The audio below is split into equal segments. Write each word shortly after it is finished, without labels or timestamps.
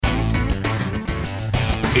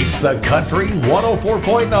It's the Country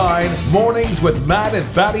 104.9 Mornings with Matt and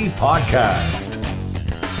Fadi podcast.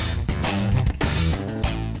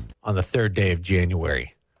 On the third day of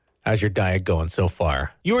January, how's your diet going so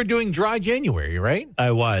far? You were doing dry January, right?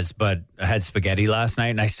 I was, but I had spaghetti last night,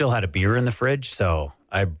 and I still had a beer in the fridge, so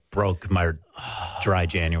I broke my dry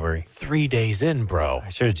January. 3 days in, bro. I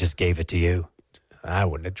should have just gave it to you. I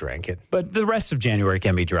wouldn't have drank it. But the rest of January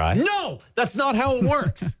can be dry. No, that's not how it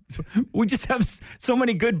works. We just have so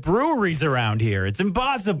many good breweries around here. It's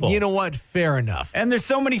impossible. You know what? Fair enough. And there's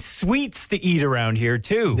so many sweets to eat around here,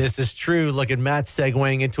 too. This is true. Look at Matt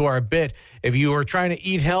segueing into our bit. If you were trying to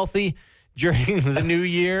eat healthy during the new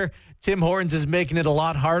year, Tim Hortons is making it a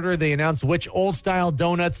lot harder. They announced which old-style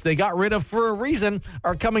donuts they got rid of for a reason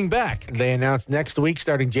are coming back. They announced next week,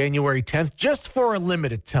 starting January 10th, just for a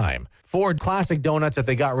limited time. 4 classic donuts that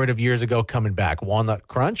they got rid of years ago coming back. Walnut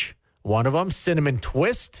Crunch, one of them. Cinnamon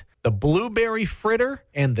Twist, the Blueberry Fritter,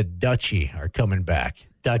 and the Dutchie are coming back.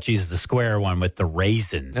 Dutchie's the square one with the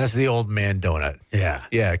raisins. That's the old man donut. Yeah.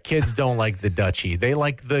 Yeah, kids don't like the Dutchie. They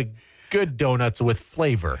like the good donuts with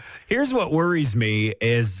flavor. Here's what worries me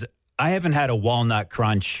is I haven't had a Walnut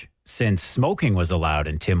Crunch since smoking was allowed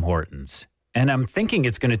in Tim Hortons. And I'm thinking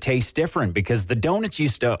it's going to taste different because the donuts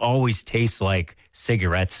used to always taste like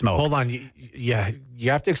cigarette smoke. Hold on. You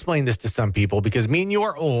have to explain this to some people because me and you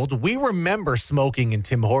are old. We remember smoking in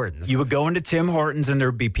Tim Hortons. You would go into Tim Hortons and there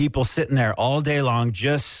would be people sitting there all day long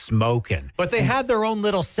just smoking. But they had their own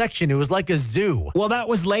little section. It was like a zoo. Well, that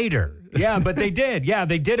was later. Yeah, but they did. Yeah,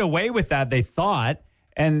 they did away with that, they thought.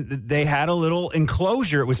 And they had a little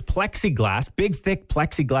enclosure. It was plexiglass, big, thick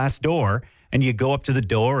plexiglass door. And you go up to the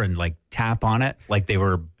door and like tap on it like they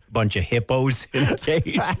were a bunch of hippos in a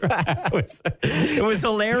cage. It was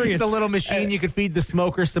hilarious. It's a little machine. You could feed the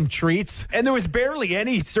smokers some treats. And there was barely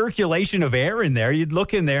any circulation of air in there. You'd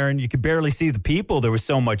look in there and you could barely see the people. There was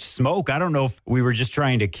so much smoke. I don't know if we were just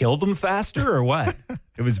trying to kill them faster or what.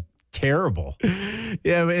 It was terrible.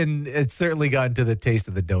 Yeah, and it certainly got into the taste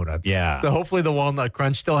of the donuts. Yeah. So hopefully the Walnut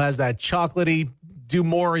Crunch still has that chocolatey Du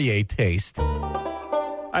Maurier taste.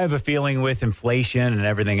 I have a feeling with inflation and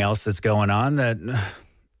everything else that's going on that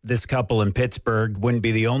this couple in Pittsburgh wouldn't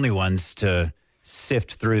be the only ones to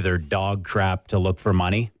sift through their dog crap to look for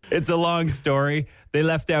money. It's a long story. They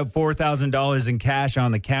left out $4,000 in cash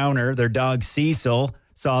on the counter. Their dog Cecil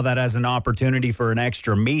saw that as an opportunity for an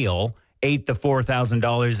extra meal, ate the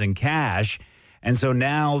 $4,000 in cash. And so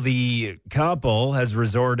now the couple has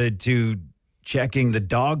resorted to checking the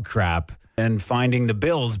dog crap and finding the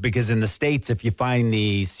bills, because in the States, if you find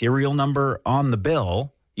the serial number on the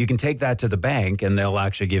bill, you can take that to the bank and they'll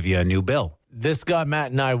actually give you a new bill. This got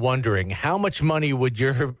Matt and I wondering, how much money would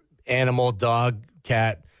your animal, dog,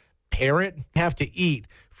 cat, parrot have to eat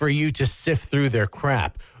for you to sift through their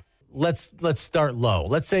crap? Let's start low.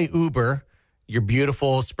 Let's say Uber, your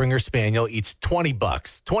beautiful Springer Spaniel, eats $20.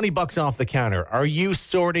 $20 off the counter. Are you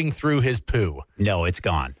sorting through his poo? No, it's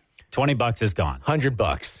gone. $20 is gone.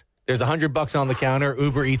 $100. There's $100 on the counter.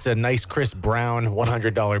 Uber eats a nice, crisp, brown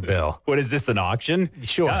 $100 bill. What is this, an auction?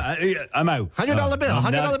 Sure. I'm out. $100 bill.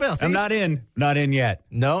 $100 bill. See? I'm not in. Not in yet.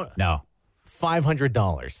 No? No.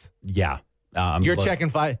 $500. Yeah. You're checking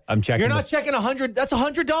five. I'm checking. You're not checking 100. That's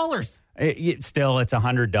 $100. Still, it's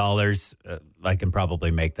 $100. I can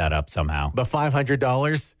probably make that up somehow. But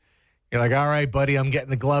 $500, you're like, all right, buddy, I'm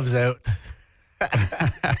getting the gloves out.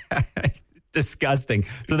 Disgusting.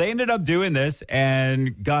 So they ended up doing this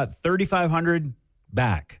and got $3,500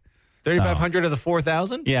 back. $3,500 of the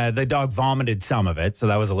 $4,000? Yeah, the dog vomited some of it, so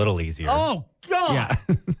that was a little easier. Oh, God.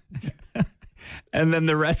 Yeah. And then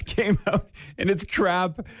the rest came out, and it's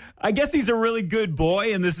crap. I guess he's a really good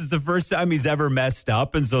boy, and this is the first time he's ever messed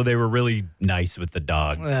up, and so they were really nice with the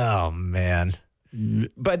dog. Oh, man.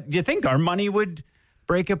 But do you think our money would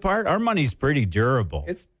break apart? Our money's pretty durable.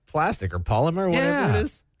 It's plastic or polymer, whatever it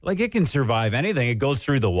is. Like, it can survive anything. It goes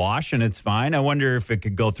through the wash, and it's fine. I wonder if it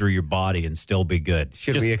could go through your body and still be good.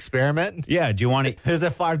 Should we experiment? Yeah. Do you want to? There's a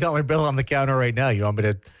 $5 bill on the counter right now. You want me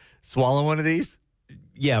to swallow one of these?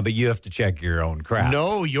 Yeah, but you have to check your own crap.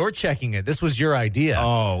 No, you're checking it. This was your idea.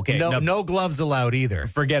 Oh, okay. No gloves allowed either.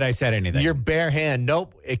 Forget I said anything. Your bare hand.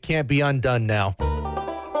 Nope, it can't be undone now.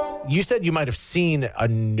 You said you might have seen a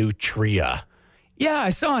nutria. Yeah,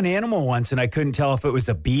 I saw an animal once, and I couldn't tell if it was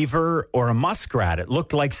a beaver or a muskrat. It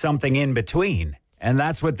looked like something in between. And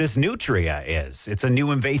that's what this nutria is. It's a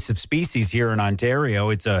new invasive species here in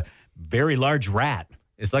Ontario. It's a very large rat.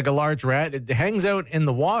 It's like a large rat. It hangs out in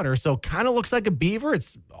the water, so kind of looks like a beaver.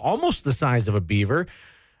 It's almost the size of a beaver.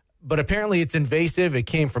 But apparently it's invasive. It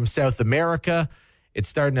came from South America. It's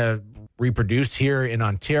starting to reproduce here in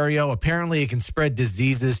Ontario. Apparently, it can spread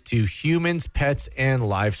diseases to humans, pets, and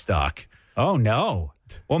livestock. Oh, no.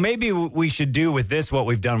 Well, maybe we should do with this what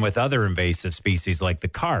we've done with other invasive species like the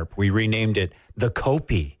carp. We renamed it the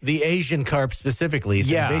Kopi. The Asian carp specifically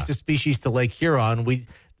is an invasive species to Lake Huron.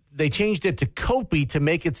 They changed it to Kopi to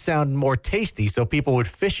make it sound more tasty so people would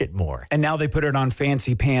fish it more. And now they put it on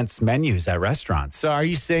fancy pants menus at restaurants. So are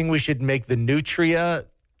you saying we should make the nutria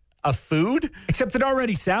a food? Except it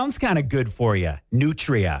already sounds kind of good for you.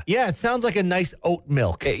 Nutria. Yeah, it sounds like a nice oat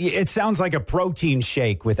milk. It sounds like a protein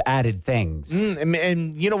shake with added things.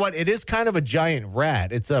 And you know what? It is kind of a giant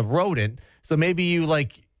rat. It's a rodent. So maybe you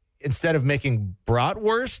instead of making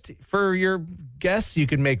bratwurst for your guests, you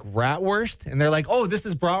could make ratwurst. And they're like, oh, this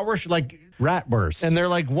is bratwurst? Like ratwurst. And they're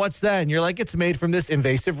like, what's that? And you're like, it's made from this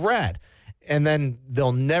invasive rat. And then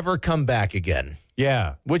they'll never come back again.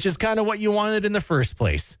 Yeah. Which is kind of what you wanted in the first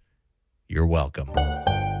place. You're welcome.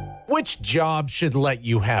 Which job should let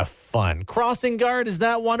you have fun? Crossing guard, is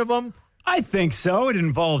that one of them? I think so. It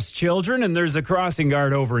involves children, and there's a crossing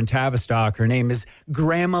guard over in Tavistock. Her name is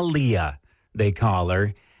Grandma Leah, they call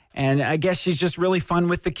her. And I guess she's just really fun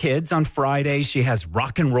with the kids. On Fridays, she has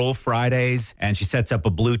rock and roll Fridays, and she sets up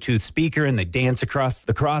a Bluetooth speaker, and they dance across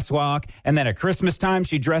the crosswalk. And then at Christmas time,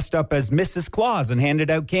 she dressed up as Mrs. Claus and handed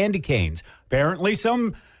out candy canes. Apparently,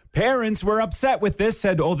 some parents were upset with this,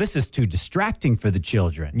 said, oh, this is too distracting for the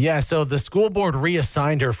children. Yeah, so the school board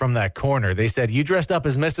reassigned her from that corner. They said, you dressed up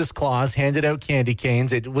as Mrs. Claus, handed out candy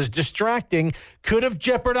canes. It was distracting, could have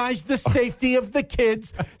jeopardized the safety of the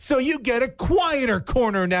kids. So you get a quieter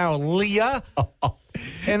corner now, Leah.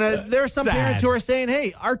 And there are some parents who are saying,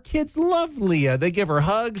 hey, our kids love Leah. They give her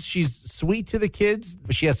hugs. She's sweet to the kids.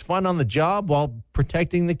 She has fun on the job while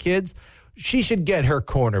protecting the kids. She should get her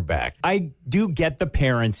corner back. I do get the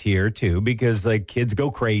parents here, too, because kids go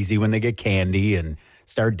crazy when they get candy and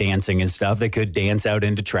start dancing and stuff. They could dance out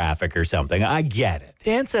into traffic or something. I get it.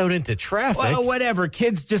 Dance out into traffic? Well, whatever.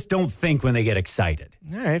 Kids just don't think when they get excited.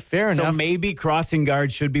 All right, fair enough. So maybe crossing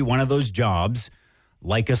guard should be one of those jobs,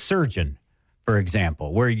 like a surgeon, for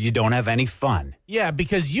example, where you don't have any fun. Yeah,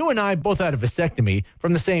 because you and I both had a vasectomy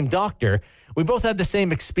from the same doctor. We both had the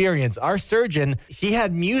same experience. Our surgeon, he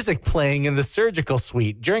had music playing in the surgical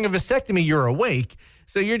suite. During a vasectomy, you're awake.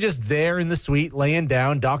 So you're just there in the suite, laying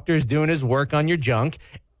down. Doctor's doing his work on your junk.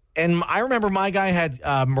 And I remember my guy had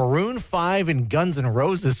Maroon 5 and Guns N'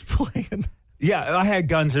 Roses playing. Yeah, I had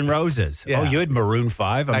Guns N' Roses. Yeah. Oh, you had Maroon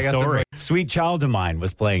 5? I'm sorry. Sweet Child of Mine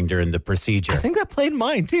was playing during the procedure. I think that played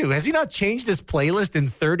mine, too. Has he not changed his playlist in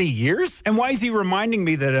 30 years? And why is he reminding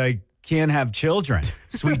me that I can't have children?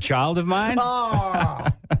 Sweet Child of Mine? Oh.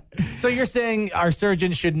 So you're saying our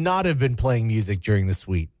surgeon should not have been playing music during the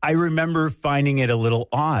suite? I remember finding it a little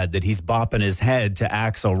odd that he's bopping his head to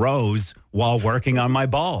Axl Rose while working on my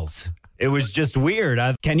balls. It was just weird.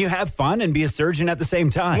 Can you have fun and be a surgeon at the same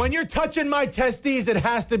time? When you're touching my testes, it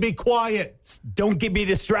has to be quiet. Don't get me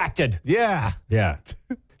distracted. Yeah. Yeah.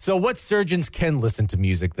 So what surgeons can listen to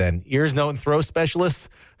music then? Ears, nose, and throat specialists?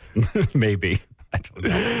 Maybe. I don't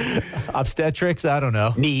know. Obstetrics? I don't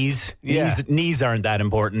know. Knees. Yeah. Knees aren't that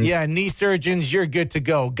important. Yeah, knee surgeons, you're good to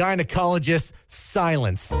go. Gynecologists,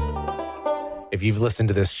 silence. If you've listened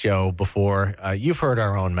to this show before, you've heard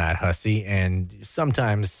our own Matt Hussey, and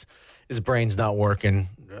sometimes his brain's not working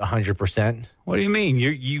 100%. What do you mean?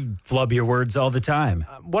 You flub your words all the time.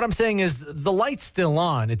 What I'm saying is the light's still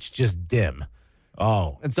on. It's just dim.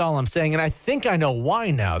 Oh. That's all I'm saying. And I think I know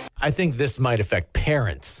why now. I think this might affect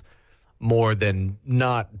parents more than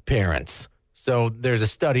not parents. So there's a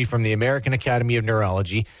study from the American Academy of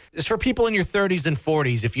Neurology. It's for people in your 30s and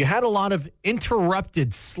 40s. If you had a lot of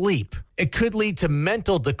interrupted sleep, it could lead to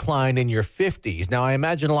mental decline in your 50s. Now, I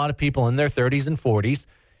imagine a lot of people in their 30s and 40s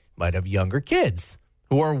might have younger kids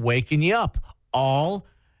who are waking you up all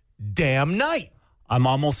damn night. I'm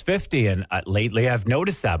almost 50, and lately I've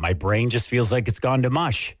noticed that. My brain just feels like it's gone to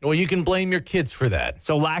mush. Well, you can blame your kids for that.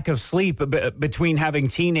 So lack of sleep between having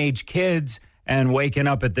teenage kids and waking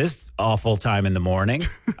up at this awful time in the morning,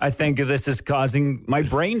 I think this is causing my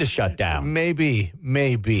brain to shut down. Maybe.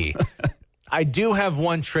 I do have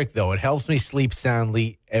one trick, though. It helps me sleep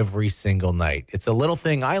soundly every single night. It's a little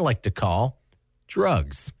thing I like to call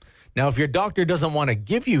drugs. Now, if your doctor doesn't want to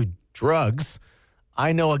give you drugs,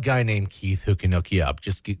 I know a guy named Keith who can hook you up.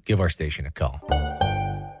 Just give our station a call.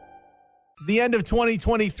 The end of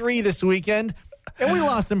 2023 this weekend, and we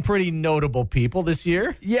lost some pretty notable people this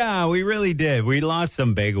year. Yeah, we really did. We lost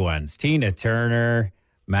some big ones. Tina Turner,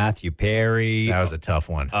 Matthew Perry. That was a tough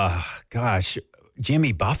one. Gosh,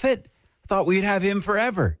 Jimmy Buffett? Thought we'd have him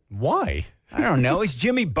forever. Why? I don't know. He's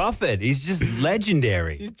Jimmy Buffett. He's just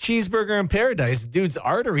legendary. Cheeseburger in paradise. Dude's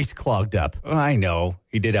arteries clogged up. Well, I know.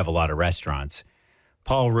 He did have a lot of restaurants.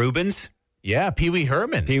 Paul Rubens. Yeah, Pee Wee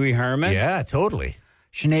Herman. Yeah, totally.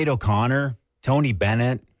 Sinead O'Connor. Tony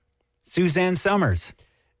Bennett. Suzanne Summers.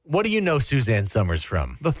 What do you know Suzanne Summers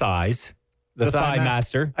from? The Thighs. The Thigh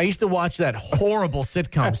Master. I used to watch that horrible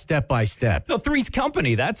sitcom Step by Step. No, Three's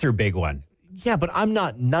Company. That's her big one. Yeah, but I'm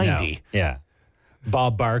not 90. No. Yeah.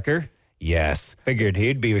 Bob Barker. Yes. Figured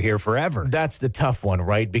he'd be here forever. That's the tough one,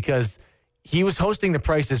 right? Because he was hosting The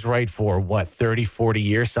Price is Right for, 30, 40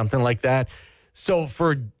 years, something like that. So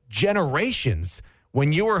for generations,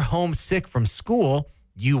 when you were homesick from school,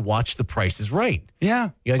 you watched The Price is Right. Yeah.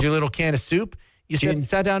 You had your little can of soup. You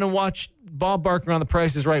sat down and watched Bob Barker on The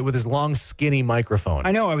Price is Right with his long, skinny microphone.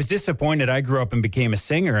 I know. I was disappointed. I grew up and became a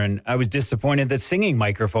singer, and I was disappointed that singing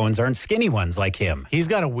microphones aren't skinny ones like him. He's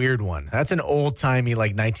got a weird one. That's an old-timey,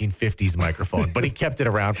 1950s microphone, but he kept it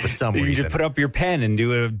around for some reason. You just put up your pen and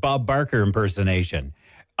do a Bob Barker impersonation.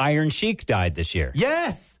 Iron Sheik died this year.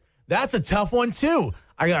 Yes! That's a tough one, too.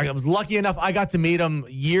 I was lucky enough, I got to meet him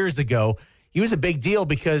years ago. He was a big deal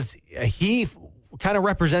because he kind of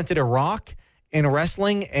represented a rock in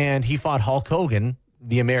wrestling, and he fought Hulk Hogan,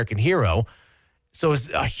 the American hero. So it's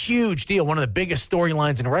a huge deal. One of the biggest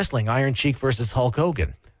storylines in wrestling, Iron Sheik versus Hulk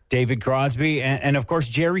Hogan. David Crosby, and of course,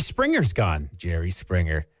 Jerry Springer's gone. Jerry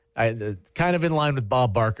Springer. Kind of in line with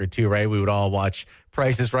Bob Barker, too, right? We would all watch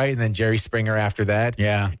Price is Right, and then Jerry Springer after that.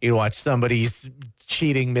 Yeah. You'd watch somebody's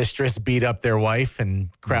cheating mistress beat up their wife, and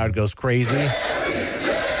crowd goes crazy.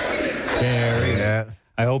 Jerry, that.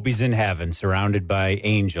 I hope he's in heaven, surrounded by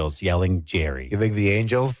angels yelling Jerry. You think the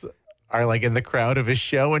angels are in the crowd of his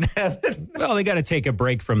show in heaven? Well, they got to take a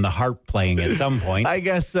break from the harp playing at some point. I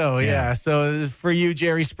guess so, yeah. So for you,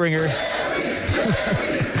 Jerry Springer,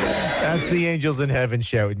 that's the angels in heaven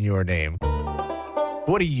shouting your name.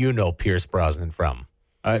 What do you know Pierce Brosnan from?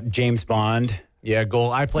 James Bond. Yeah,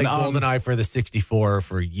 I played GoldenEye for the 64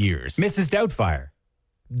 for years. Mrs. Doubtfire.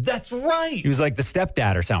 That's right. He was like the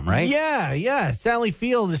stepdad or something, right? Yeah. Sally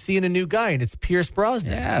Field is seeing a new guy, and it's Pierce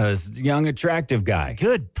Brosnan. Yeah, this young, attractive guy.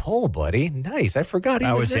 Good pull, buddy. Nice. I forgot he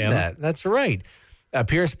was in him. that. That's right.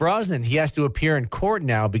 Pierce Brosnan, he has to appear in court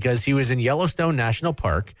now because he was in Yellowstone National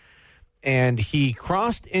Park, and he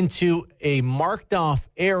crossed into a marked-off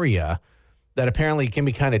area that apparently can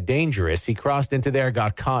be kind of dangerous. He crossed into there,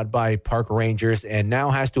 got caught by park rangers, and now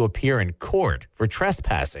has to appear in court for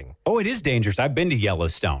trespassing. Oh, it is dangerous. I've been to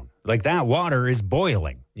Yellowstone. That water is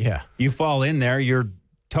boiling. Yeah. You fall in there, you're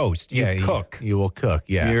toast. You cook. You will cook,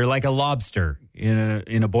 yeah. You're like a lobster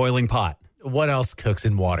in a boiling pot. What else cooks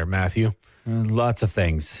in water, Matthew? Lots of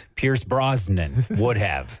things. Pierce Brosnan would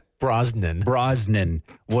have. Brosnan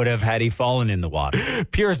would have had he fallen in the water.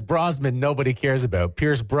 Pierce Brosnan, nobody cares about.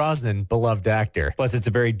 Pierce Brosnan, beloved actor. Plus, it's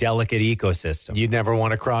a very delicate ecosystem. You'd never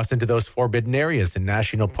want to cross into those forbidden areas in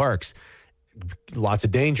national parks. Lots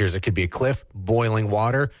of dangers. It could be a cliff, boiling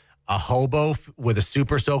water, a hobo with a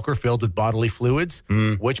super soaker filled with bodily fluids.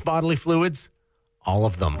 Which bodily fluids? All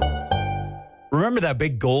of them. Remember that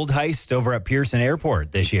big gold heist over at Pearson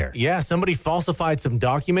Airport this year? Yeah, somebody falsified some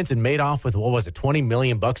documents and made off with, $20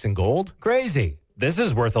 million in gold? Crazy. This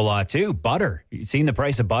is worth a lot, too. Butter. You seen the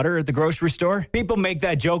price of butter at the grocery store? People make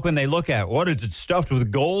that joke when they look at, what, is it stuffed with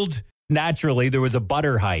gold? Naturally, there was a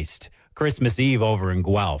butter heist. Christmas Eve over in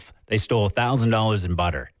Guelph. They stole $1,000 in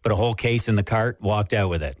butter, put a whole case in the cart, walked out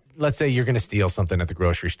with it. Let's say you're going to steal something at the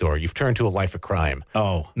grocery store. You've turned to a life of crime.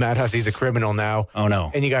 Oh. Matt Hussey's a criminal now. Oh,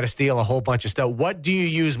 no. And you got to steal a whole bunch of stuff. What do you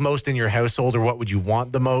use most in your household, or what would you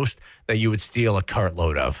want the most that you would steal a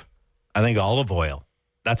cartload of? I think olive oil.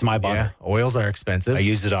 That's my butter. Yeah, oils are expensive. I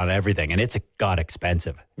use it on everything, and it's got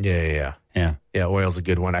expensive. Yeah. Yeah, oil's a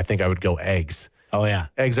good one. I think I would go eggs. Oh, yeah.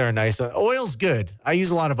 Eggs are nice. Oil's good. I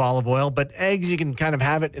use a lot of olive oil, but eggs, you can kind of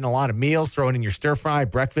have it in a lot of meals. Throw it in your stir fry,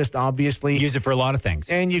 breakfast, obviously. Use it for a lot of things.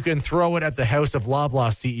 And you can throw it at the house of Loblaw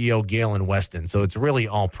CEO Galen Weston. So it's really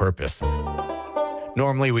all purpose.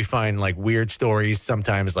 Normally we find weird stories,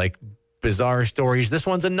 sometimes bizarre stories. This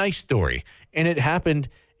one's a nice story. And it happened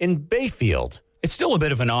in Bayfield. It's still a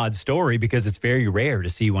bit of an odd story because it's very rare to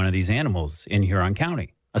see one of these animals in Huron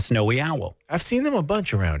County. A snowy owl. I've seen them a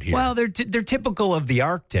bunch around here. Well, they're typical of the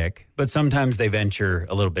Arctic, but sometimes they venture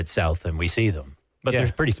a little bit south and we see them. But they're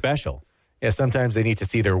pretty special. Yeah, sometimes they need to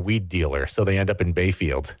see their weed dealer, so they end up in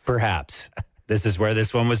Bayfield. Perhaps. This is where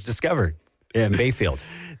this one was discovered, in Bayfield.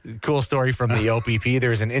 Cool story from the OPP.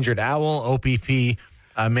 There's an injured owl. OPP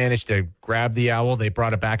managed to grab the owl. They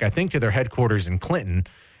brought it back, I think, to their headquarters in Clinton.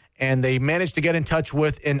 And they managed to get in touch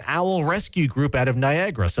with an owl rescue group out of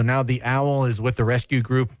Niagara. So now the owl is with the rescue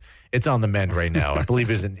group It's on the mend right now. I believe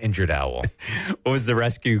it's an injured owl. What was the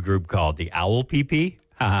rescue group called? The Owl PP?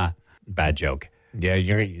 Haha. Bad joke. Yeah,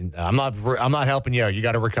 I'm not helping you out. You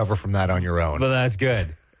got to recover from that on your own. But that's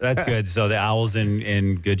good. That's good. So the owl's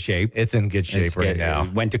in good shape. It's in good shape right now.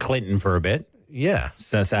 Went to Clinton for a bit. Yeah.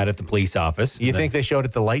 So sat at the police office. You think they showed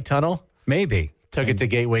it the light tunnel? Maybe. Took it to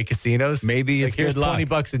Gateway Casinos? Maybe it's here's good luck.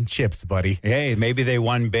 $20 in chips, buddy. Hey, maybe they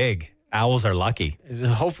won big. Owls are lucky.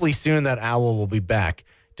 Hopefully soon that owl will be back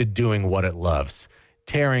to doing what it loves,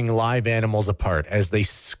 tearing live animals apart as they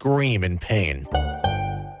scream in pain.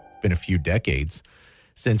 Been a few decades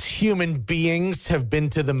since human beings have been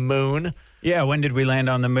to the moon. Yeah, when did we land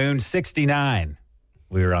on the moon? 69.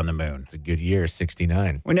 We were on the moon. It's a good year,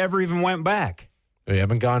 69. We never even went back. We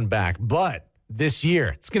haven't gone back, but this year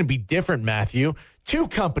it's going to be different, Matthew. 2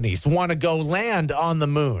 companies want to go land on the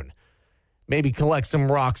moon. Maybe collect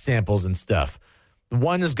some rock samples and stuff.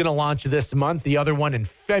 One is going to launch this month. The other one in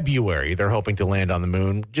February. They're hoping to land on the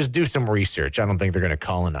moon. Just do some research. I don't think they're going to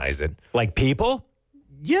colonize it. Like people?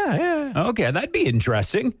 Yeah. Okay, that'd be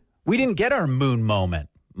interesting. We didn't get our moon moment,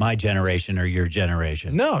 my generation or your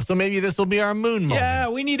generation. No, so maybe this will be our moon moment. Yeah,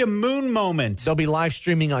 we need a moon moment. They'll be live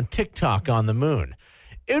streaming on TikTok on the moon.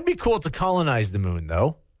 It would be cool to colonize the moon,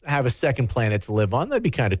 though. Have a second planet to live on. That'd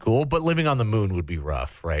be kind of cool. But living on the moon would be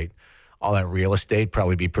rough, right? All that real estate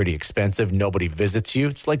probably be pretty expensive. Nobody visits you.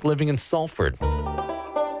 It's like living in Salford.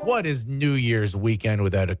 What is New Year's weekend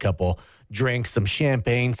without a couple drinks, some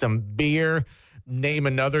champagne, some beer? Name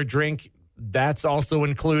another drink. That's also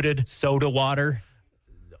included. Soda water.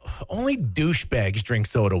 Only douchebags drink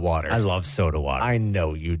soda water. I love soda water. I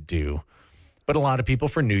know you do. But a lot of people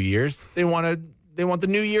for New Year's, they want the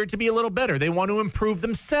new year to be a little better. They want to improve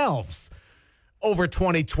themselves over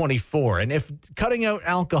 2024. And if cutting out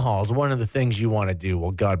alcohol is one of the things you want to do, well,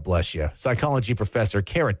 God bless you. Psychology professor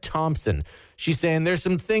Kara Thompson, she's saying there's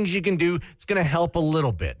some things you can do. It's going to help a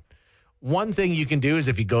little bit. One thing you can do is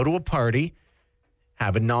if you go to a party,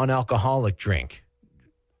 have a non-alcoholic drink.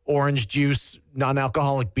 Orange juice,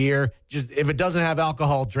 non-alcoholic beer. Just if it doesn't have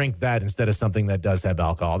alcohol, drink that instead of something that does have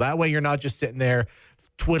alcohol. That way you're not just sitting there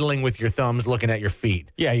twiddling with your thumbs, looking at your feet.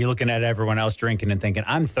 Yeah, you're looking at everyone else drinking and thinking,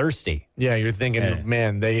 I'm thirsty. Yeah, you're thinking,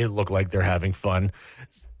 man, they look like they're having fun.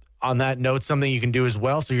 On that note, something you can do as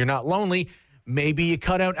well so you're not lonely, maybe you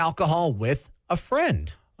cut out alcohol with a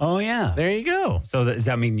friend. Oh, yeah. There you go. So does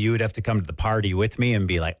that mean you would have to come to the party with me and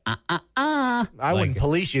be like, I wouldn't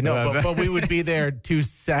police you, no, but we would be there, 2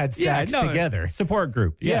 sad sacks together. Support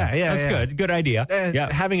group. Yeah. That's good. Good idea.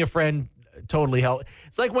 Having a friend totally help.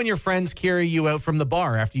 It's like when your friends carry you out from the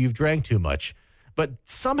bar after you've drank too much, but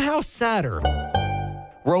somehow sadder.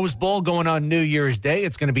 Rose Bowl going on New Year's Day.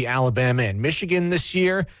 It's going to be Alabama and Michigan this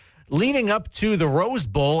year. Leading up to the Rose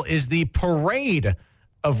Bowl is the Parade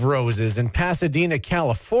of Roses in Pasadena,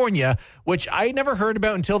 California, which I never heard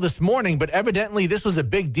about until this morning, but evidently this was a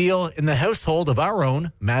big deal in the household of our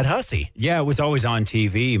own Matt Hussey. Yeah, it was always on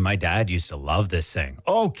TV. My dad used to love this thing.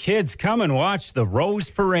 Oh, kids, come and watch the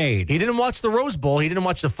Rose Parade. He didn't watch the Rose Bowl. He didn't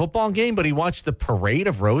watch the football game, but he watched the Parade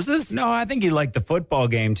of Roses? No, I think he liked the football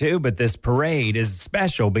game too, but this parade is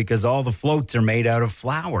special because all the floats are made out of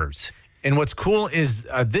flowers. And what's cool is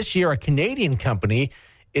this year a Canadian company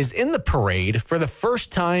is in the parade for the first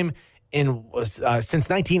time since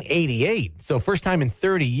 1988. So first time in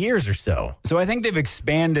 30 years or so. So I think they've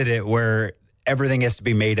expanded it where everything has to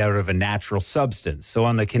be made out of a natural substance. So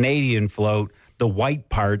on the Canadian float, the white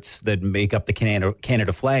parts that make up the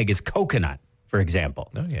Canada flag is coconut, for example.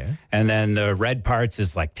 Oh, yeah. And then the red parts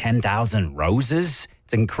is like 10,000 roses.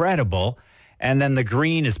 It's incredible. And then the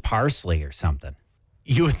green is parsley or something.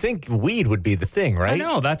 You would think weed would be the thing, right? I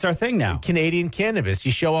know, that's our thing now. Canadian cannabis.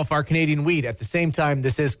 You show off our Canadian weed. At the same time,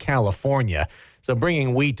 this is California. So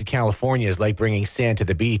bringing weed to California is like bringing sand to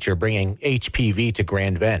the beach or bringing HPV to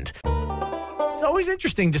Grand Vent. It's always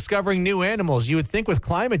interesting discovering new animals. You would think with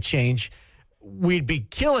climate change, we'd be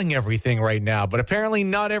killing everything right now, but apparently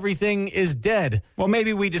not everything is dead. Well,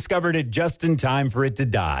 maybe we discovered it just in time for it to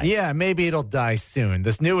die. Yeah, maybe it'll die soon.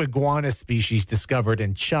 This new iguana species discovered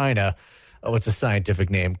in China, what's a scientific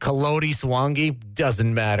name? Colodis wangi?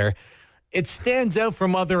 Doesn't matter. It stands out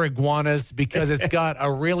from other iguanas because it's got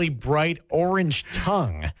a really bright orange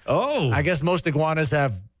tongue. Oh. I guess most iguanas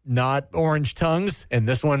have not orange tongues, and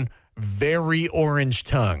this one, very orange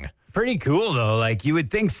tongue. Pretty cool, though. Like, you would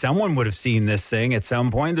think someone would have seen this thing at some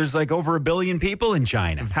point. There's like over 1 billion people in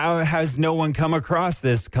China. How has no one come across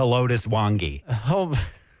this Colodis wangi Oh,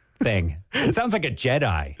 thing? It sounds like a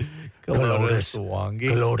Jedi. Clotis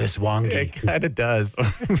Wangi. Clotis Wangi. It kind of does.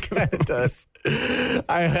 It kind of does.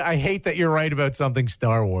 I hate that you're right about something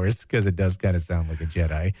Star Wars because it does kind of sound like a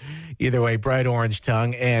Jedi. Either way, bright orange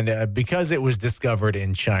tongue. And because it was discovered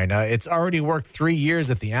in China, it's already worked 3 years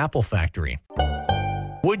at the Apple factory.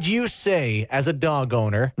 Would you say, as a dog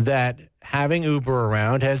owner, that having Uber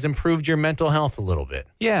around has improved your mental health a little bit?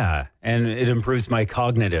 Yeah, and it improves my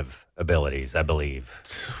cognitive abilities, I believe.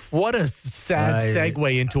 What a sad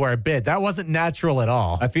segue into our bit. That wasn't natural at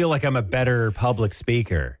all. I feel like I'm a better public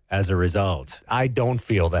speaker as a result. I don't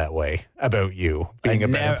feel that way about you being a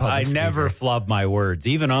better public speaker. I never flub my words,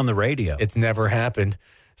 even on the radio. It's never happened.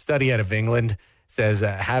 Study out of England says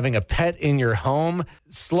having a pet in your home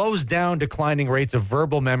slows down declining rates of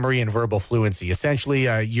verbal memory and verbal fluency. Essentially,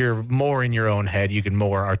 you're more in your own head. You can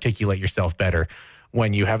more articulate yourself better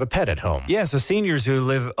when you have a pet at home. Yeah, so seniors who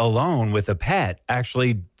live alone with a pet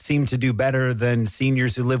actually seem to do better than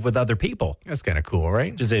seniors who live with other people. That's kind of cool,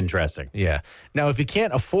 right? Which is interesting. Yeah. Now, if you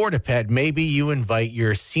can't afford a pet, maybe you invite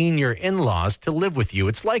your senior in-laws to live with you.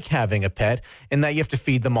 It's like having a pet in that you have to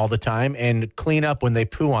feed them all the time and clean up when they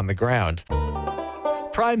poo on the ground.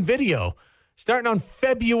 Prime Video, starting on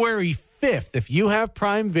February 5th. If you have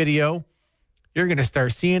Prime Video, you're going to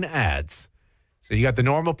start seeing ads. So you got the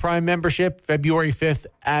normal Prime membership. February 5th,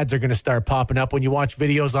 ads are going to start popping up when you watch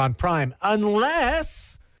videos on Prime,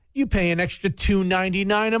 unless you pay an extra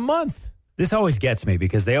 $2.99 a month. This always gets me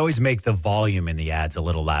because they always make the volume in the ads a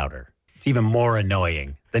little louder. It's even more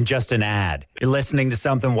annoying than just an ad. You're listening to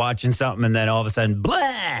something, watching something, and then all of a sudden,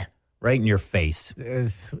 blah! Right in your face.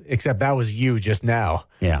 Except that was you just now.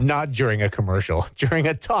 Yeah. Not during a commercial, during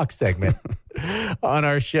a talk segment on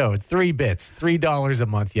our show. 3 bits, $3 a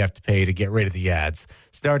month you have to pay to get rid of the ads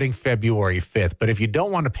starting February 5th. But if you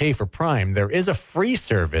don't want to pay for Prime, there is a free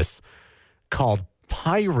service called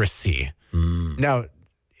Piracy. Now,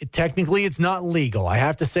 technically it's not legal. I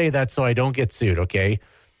have to say that so I don't get sued, okay?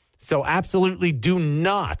 So absolutely do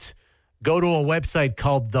not go to a website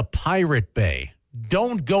called the Pirate Bay.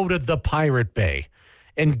 Don't go to the Pirate Bay,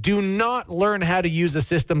 and do not learn how to use a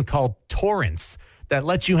system called torrents that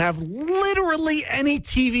lets you have literally any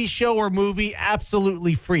TV show or movie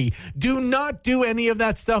absolutely free. Do not do any of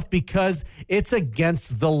that stuff because it's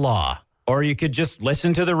against the law. Or you could just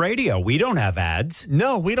listen to the radio. We don't have ads.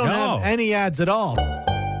 No, we don't have any ads at all.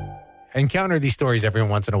 I encounter these stories every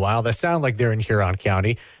once in a while that sound like they're in Huron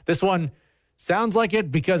County. This one sounds like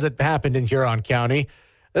it because it happened in Huron County.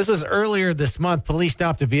 This was earlier this month. Police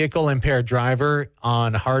stopped a vehicle impaired driver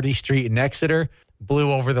on Hardy Street in Exeter, blew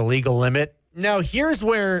over the legal limit. Now, here's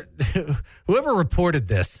where whoever reported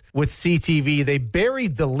this with CTV, they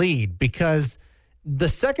buried the lead because the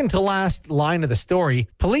second to last line of the story,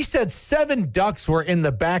 police said 7 ducks were in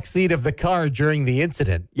the backseat of the car during the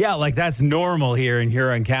incident. Yeah, like that's normal here in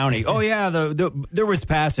Huron County. Oh, yeah, there was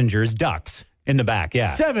passengers, ducks. In the back,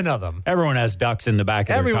 yeah. 7 of them. Everyone has ducks in the back of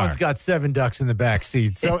their car. Everyone's got 7 ducks in the back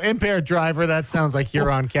seat. So impaired driver, that sounds like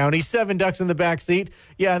Huron County. 7 ducks in the back seat.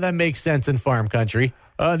 Yeah, that makes sense in farm country.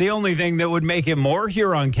 The only thing that would make it more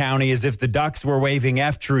Huron County is if the ducks were waving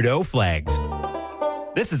F Trudeau flags.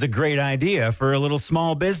 This is a great idea for a little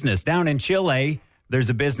small business. Down in Chile,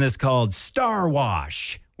 there's a business called Star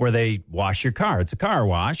Wash, where they wash your car. It's a car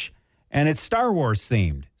wash, and it's Star Wars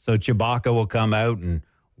themed. So Chewbacca will come out and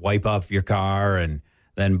wipe off your car, and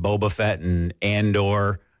then Boba Fett and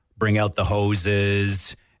Andor bring out the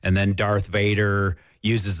hoses, and then Darth Vader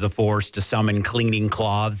uses the Force to summon cleaning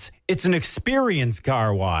cloths. It's an experience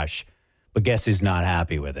car wash. But guess who's not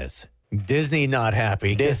happy with this? Disney not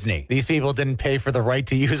happy. Disney. These people didn't pay for the right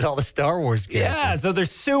to use all the Star Wars characters. Yeah, so they're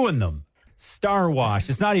suing them. Star Wash.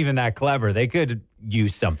 It's not even that clever. They could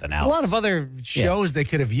use something else. A lot of other shows they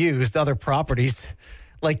could have used, other properties.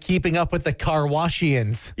 Like Keeping Up with the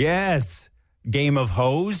Kardashians. Yes. Game of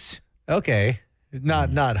Hose. Okay.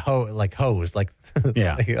 Not like hose, like,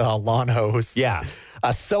 yeah. like lawn hose. Yeah. A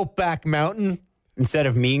Soapback Mountain. Instead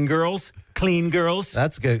of Mean Girls, Clean Girls.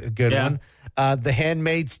 That's a good one. The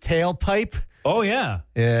Handmaid's Tale Pipe. Oh, yeah.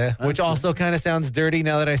 Yeah. Which also kind of sounds dirty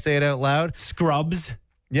now that I say it out loud. Scrubs.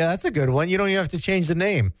 Yeah, that's a good one. You don't even have to change the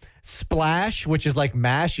name. Splash, which is like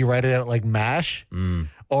MASH. You write it out like MASH.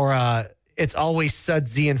 Or It's Always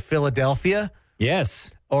Sudsy in Philadelphia.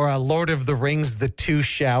 Yes. Or Lord of the Rings, The Two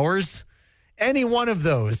Showers. Any one of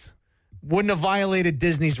those wouldn't have violated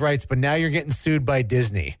Disney's rights, but now you're getting sued by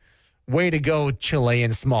Disney. Way to go,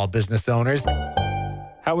 Chilean small business owners.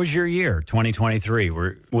 How was your year, 2023?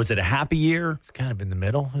 Was it a happy year? It's kind of in the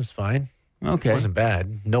middle. It was fine. Okay. It wasn't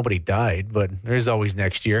bad. Nobody died, but there's always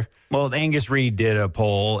next year. Well, Angus Reid did a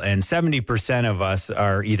poll, and 70% of us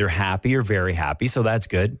are either happy or very happy, so that's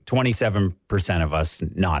good. 27% of us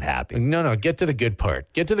not happy. No, get to the good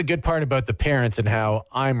part. Get to the good part about the parents and how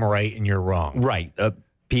I'm right and you're wrong. Right.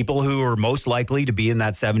 People who are most likely to be in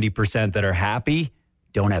that 70% that are happy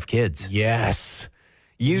don't have kids. Yes.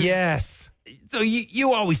 Yes. So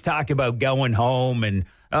you always talk about going home and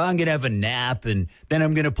I'm going to have a nap and then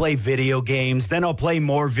I'm going to play video games. Then I'll play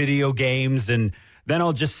more video games and then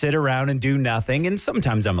I'll just sit around and do nothing. And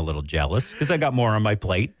sometimes I'm a little jealous because I got more on my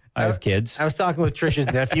plate. I have kids. I was talking with Trish's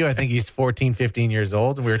nephew. I think he's 14, 15 years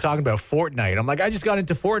old. And we were talking about Fortnite. I'm like, I just got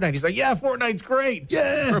into Fortnite. He's like, yeah, Fortnite's great.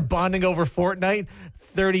 Yeah. We're bonding over Fortnite.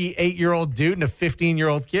 38-year-old dude and a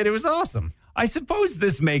 15-year-old kid. It was awesome. I suppose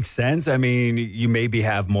this makes sense. I mean, you maybe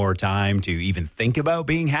have more time to even think about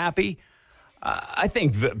being happy. I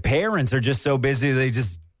think parents are just so busy, they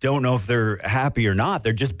just don't know if they're happy or not.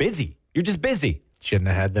 They're just busy. You're just busy. Shouldn't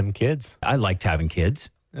have had them kids. I liked having kids.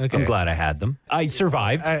 Okay. I'm glad I had them. I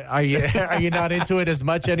survived. Are you not into it as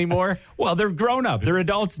much anymore? Well, they're grown up. They're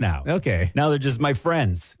adults now. Okay. Now they're just my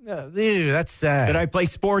friends. Ew, that's sad. That I play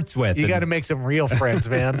sports with. You got to make some real friends,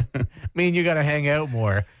 man. You got to hang out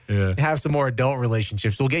more. Yeah. Have some more adult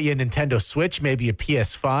relationships. We'll get you a Nintendo Switch, maybe a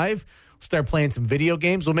PS5. We'll start playing some video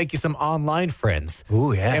games. We'll make you some online friends.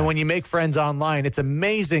 Ooh, yeah. And when you make friends online, it's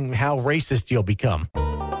amazing how racist you'll become.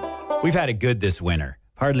 We've had it good this winter.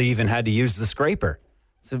 Hardly even had to use the scraper.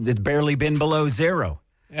 So it's barely been below zero.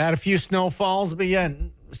 Had a few snowfalls, but yeah,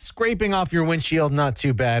 scraping off your windshield, not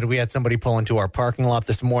too bad. We had somebody pull into our parking lot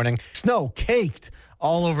this morning. Snow caked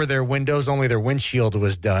all over their windows. Only their windshield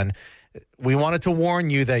was done. We wanted to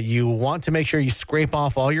warn you that you want to make sure you scrape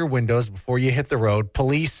off all your windows before you hit the road.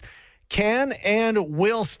 Police can and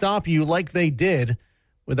will stop you like they did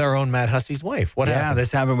with our own Matt Hussey's wife. What happened? Yeah,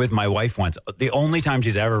 this happened with my wife once. The only time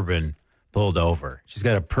she's ever been pulled over. She's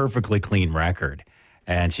got a perfectly clean record.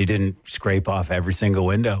 And she didn't scrape off every single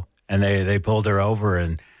window. And they pulled her over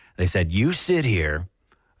and they said, you sit here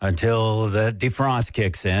until the defrost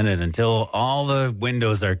kicks in and until all the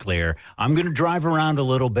windows are clear. I'm going to drive around a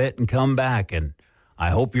little bit and come back. And I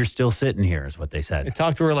hope you're still sitting here is what they said. You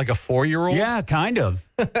talked to her like a 4-year-old? Yeah, kind of.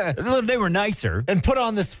 They were nicer. And put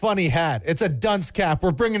on this funny hat. It's a dunce cap.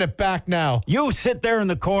 We're bringing it back now. You sit there in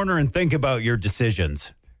the corner and think about your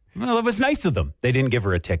decisions. Well, it was nice of them. They didn't give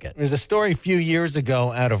her a ticket. There's a story a few years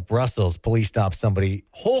ago out of Brussels. Police stopped somebody.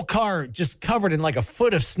 Whole car just covered in like a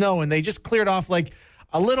foot of snow, and they just cleared off like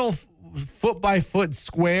a little foot-by-foot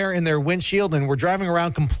square in their windshield, and were driving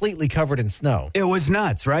around completely covered in snow. It was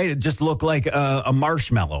nuts, right? It just looked like a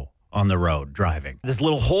marshmallow on the road driving. This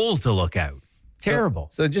little hole to look out. Terrible.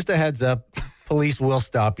 So just a heads up. Police will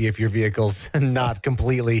stop you if your vehicle's not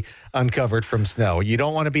completely uncovered from snow. You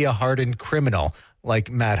don't want to be a hardened criminal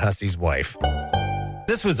like Matt Hussey's wife.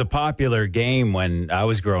 This was a popular game when I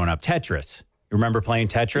was growing up. Tetris. You remember playing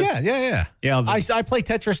Tetris? Yeah. You know, I play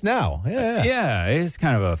Tetris now. Yeah, it's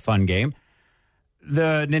kind of a fun game.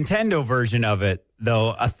 The Nintendo version of it,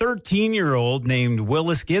 though, a 13-year-old named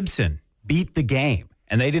Willis Gibson beat the game.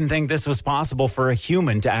 And they didn't think this was possible for a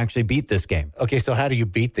human to actually beat this game. Okay, so how do you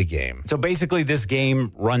beat the game? So basically, this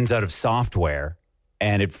game runs out of software,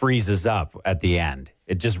 and it freezes up at the end.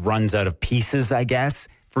 It just runs out of pieces, I guess,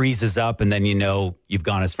 freezes up, and then you know you've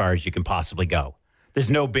gone as far as you can possibly go.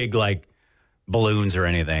 There's no big, like, balloons or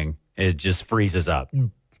anything. It just freezes up.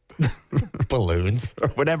 Balloons. Or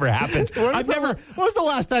whatever happens. When was the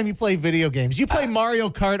last time you played video games? You played Mario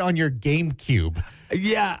Kart on your GameCube.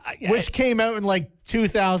 Yeah. Which came out in, like,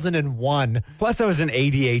 2001. Plus, I was an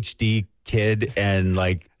ADHD kid, and,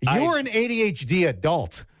 like... You were an ADHD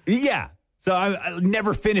adult. Yeah. So I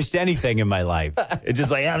never finished anything in my life. It's just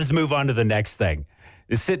like, let's move on to the next thing.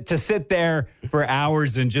 To sit there for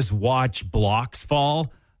hours and just watch blocks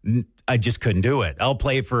fall, I just couldn't do it. I'll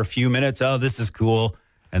play it for a few minutes. Oh, this is cool.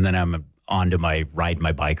 And then I'm on to ride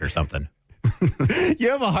my bike or something. You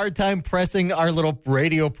have a hard time pressing our little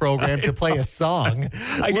radio program to play a song.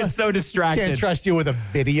 I get so distracted. Can't trust you with a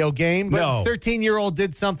video game. But No. 13-year-old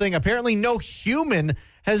did something. Apparently no human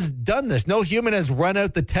has done this. No human has run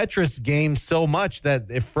out the Tetris game so much that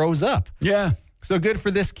it froze up. Yeah. So good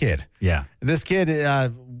for this kid. Yeah. This kid,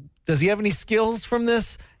 does he have any skills from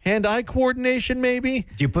this? Hand-eye coordination, maybe?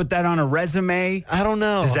 Do you put that on a resume? I don't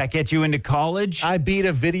know. Does that get you into college? I beat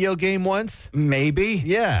a video game once. Maybe.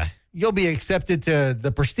 Yeah. You'll be accepted to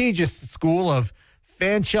the prestigious school of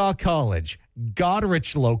Fanshawe College,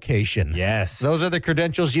 Goderich location. Yes. Those are the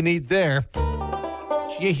credentials you need there.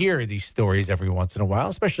 You hear these stories every once in a while,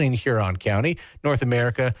 especially in Huron County. North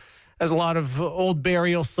America has a lot of old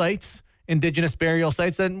burial sites indigenous burial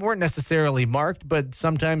sites that weren't necessarily marked, but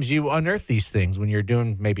sometimes you unearth these things when you're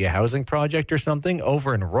doing maybe a housing project or something.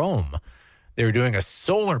 Over in Rome, they were doing a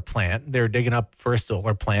solar plant. They were digging up for a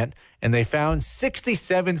solar plant, and they found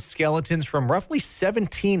 67 skeletons from roughly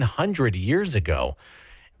 1,700 years ago.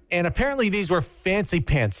 And apparently these were fancy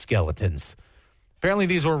pants skeletons. Apparently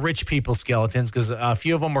these were rich people skeletons because a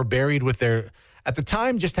few of them were buried with their, at the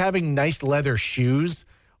time, just having nice leather shoes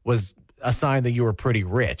was a sign that you were pretty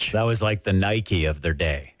rich. That was like the Nike of their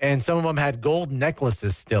day. And some of them had gold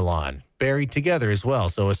necklaces still on, buried together as well.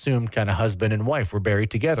 So assumed kind of husband and wife were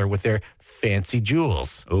buried together with their fancy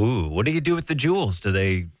jewels. Ooh, what do you do with the jewels? Do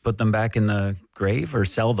they put them back in the grave or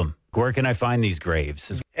sell them? Where can I find these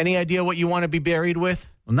graves? Any idea what you want to be buried with?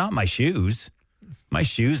 Well, not my shoes. My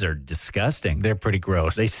shoes are disgusting. They're pretty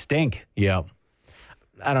gross. They stink. Yeah.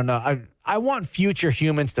 I don't know. I want future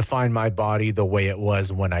humans to find my body the way it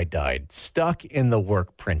was when I died, stuck in the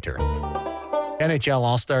work printer. NHL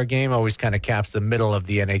All-Star Game always kind of caps the middle of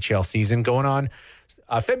the NHL season, going on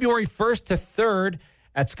February 1st to 3rd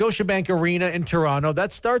at Scotiabank Arena in Toronto.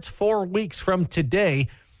 That starts 4 weeks from today.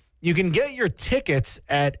 You can get your tickets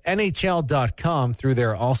at NHL.com through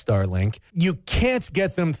their All-Star link. You can't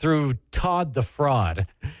get them through Todd the Fraud.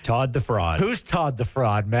 Todd the Fraud. Who's Todd the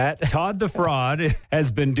Fraud, Matt? Todd the Fraud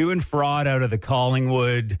has been doing fraud out of the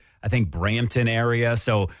Collingwood, I think Brampton area.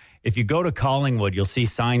 So if you go to Collingwood, you'll see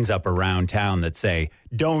signs up around town that say,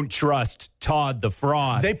 "Don't trust Todd the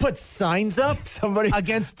Fraud." They put signs up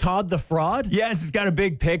against Todd the Fraud? Yes, it's got a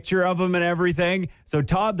big picture of him and everything. So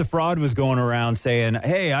Todd the Fraud was going around saying,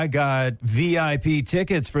 "Hey, I got VIP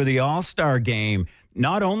tickets for the All-Star Game."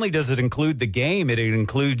 Not only does it include the game, it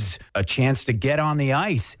includes a chance to get on the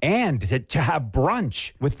ice and to have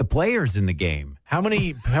brunch with the players in the game. How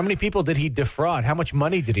many people did he defraud? How much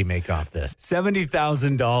money did he make off this?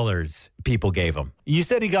 $70,000 people gave him. You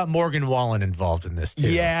said he got Morgan Wallen involved in this,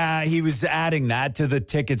 too. Yeah, he was adding that to the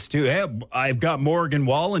tickets, too. Hey, I've got Morgan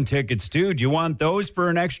Wallen tickets, too. Do you want those for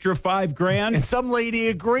an extra $5,000? And some lady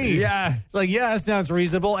agreed. Yeah. Like, yeah, that sounds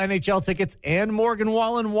reasonable. NHL tickets and Morgan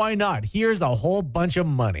Wallen, why not? Here's a whole bunch of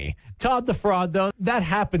money. Todd the Fraud, though, that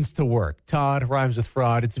happens to work. Todd rhymes with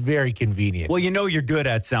fraud. It's very convenient. Well, you know you're good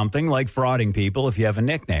at something like frauding people if you have a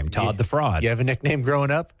nickname, Todd the Fraud. You have a nickname growing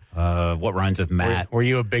up? What rhymes with Matt? Were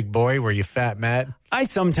you a big boy? Were you Fat Matt? I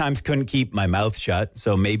sometimes couldn't keep my mouth shut,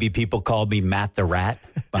 so maybe people called me Matt the Rat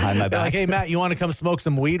behind my back. Like, hey, Matt, you want to come smoke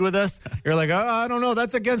some weed with us? You're like, oh, I don't know.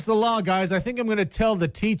 That's against the law, guys. I think I'm going to tell the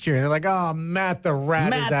teacher. And they're like, oh, Matt the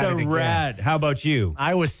Rat is at it again. Matt the Rat. How about you?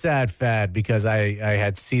 I was sad fad because I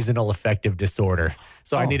had seasonal affective disorder.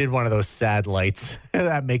 So I needed one of those sad lights.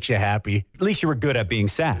 That makes you happy. At least you were good at being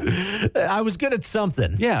sad. I was good at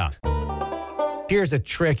something. Yeah. Here's a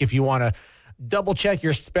trick if you want to double check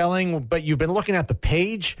your spelling, but you've been looking at the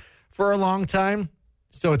page for a long time,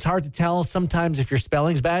 so it's hard to tell sometimes if your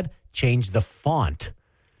spelling's bad. Change the font.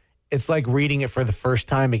 It's like reading it for the first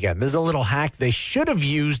time again. There's a little hack they should have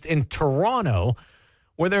used in Toronto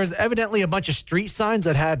where there's evidently a bunch of street signs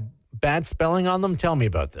that had bad spelling on them. Tell me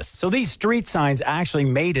about this. So these street signs actually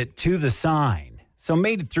made it to the sign. So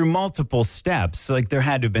made it through multiple steps. Like there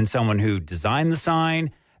had to have been someone who designed the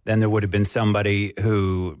sign. Then there would have been somebody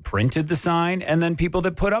who printed the sign and then people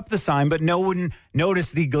that put up the sign, but no one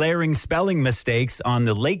noticed the glaring spelling mistakes on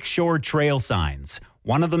the Lakeshore Trail signs.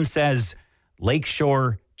 One of them says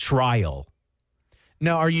Lakeshore Trial.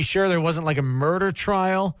 Now, are you sure there wasn't like a murder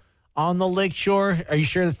trial on the Lakeshore? Are you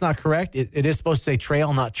sure that's not correct? It is supposed to say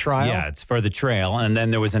trail, not trial? Yeah, it's for the trail. And then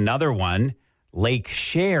there was another one, Lake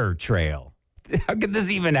Share Trail. How could this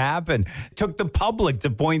even happen? It took the public to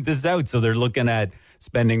point this out, so they're looking at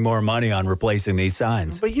spending more money on replacing these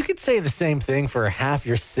signs. But you could say the same thing for half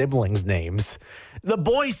your siblings' names. The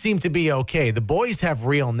boys seem to be okay. The boys have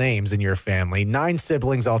real names in your family, 9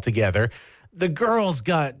 siblings altogether. The girls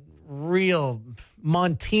got real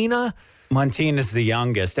Montina. Montina's the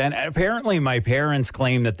youngest. And apparently my parents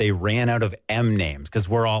claim that they ran out of M names because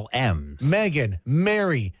we're all M's. Megan,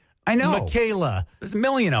 Mary. I know. Michaela. There's a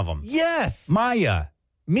million of them. Yes. Maya.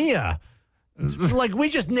 Mia. Like, we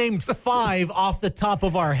just named 5 off the top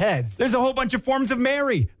of our heads. There's a whole bunch of forms of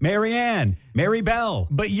Mary. Mary Ann. Mary Bell.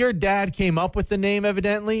 But your dad came up with the name,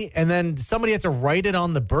 evidently, and then somebody had to write it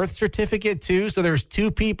on the birth certificate, too. So there's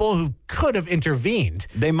 2 people who could have intervened.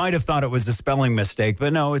 They might have thought it was a spelling mistake,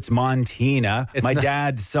 but no, it's Montina. My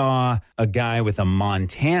dad saw a guy with a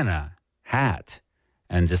Montana hat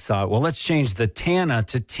and just thought, well, let's change the Tana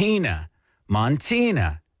to Tina.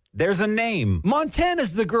 Montina. There's a name.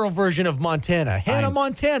 Montana's the girl version of Montana. Hannah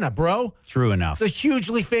Montana, bro. True enough. It's a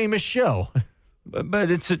hugely famous show.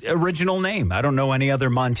 But it's an original name. I don't know any other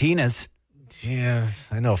Montinas. Yeah,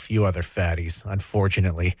 I know a few other fatties,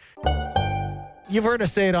 unfortunately. You've heard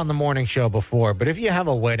us say it on the morning show before, but if you have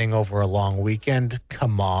a wedding over a long weekend,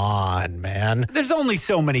 come on, man. There's only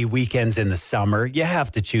so many weekends in the summer. You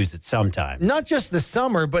have to choose it sometime. Not just the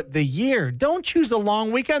summer, but the year. Don't choose a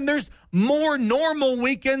long weekend. There's more normal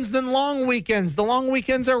weekends than long weekends. The long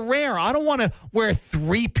weekends are rare. I don't want to wear a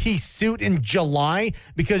 3-piece suit in July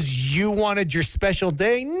because you wanted your special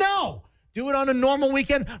day. No! Do it on a normal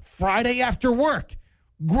weekend, Friday after work.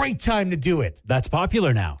 Great time to do it. That's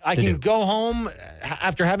popular now. I can go home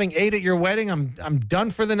after having ate at your wedding. I'm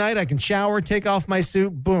done for the night. I can shower, take off my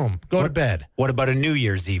suit, boom, go to bed. What about a New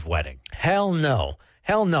Year's Eve wedding? Hell no.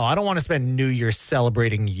 Hell no. I don't want to spend New Year's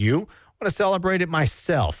celebrating you. I want to celebrate it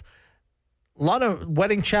myself. A lot of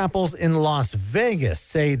wedding chapels in Las Vegas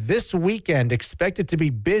say this weekend expect it to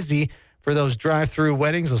be busy for those drive-through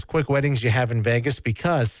weddings, those quick weddings you have in Vegas,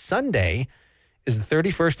 because Sunday is the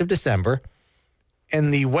 31st of December.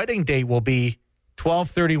 And the wedding date will be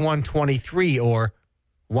 12/31/23 or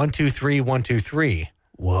 1/23/123.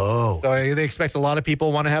 Whoa. So they expect a lot of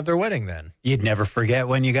people want to have their wedding then. You'd never forget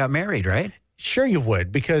when you got married, right? Sure you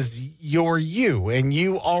would, because you're you, and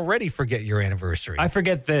you already forget your anniversary. I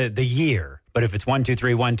forget the year, but if it's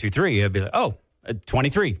 1/23/123, I'd be like, oh,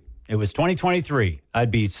 23. It was 2023.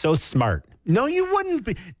 I'd be so smart. No, you wouldn't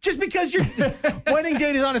be. Just because your wedding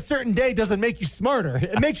date is on a certain day doesn't make you smarter.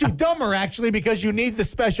 It makes you dumber, actually, because you need the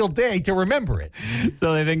special day to remember it.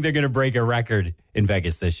 So they think they're going to break a record in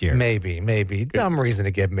Vegas this year. Maybe. Dumb reason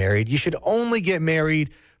to get married. You should only get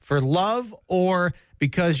married for love or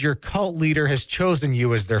because your cult leader has chosen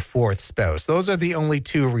you as their fourth spouse. Those are the only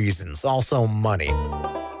two reasons. Also, money.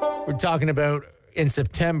 We're talking about in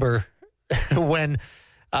September when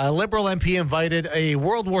a Liberal MP invited a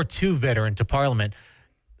World War II veteran to Parliament.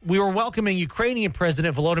 We were welcoming Ukrainian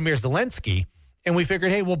President Volodymyr Zelensky, and we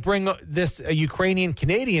figured, hey, we'll bring this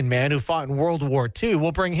Ukrainian-Canadian man who fought in World War II.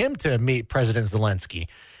 We'll bring him to meet President Zelensky.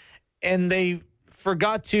 And they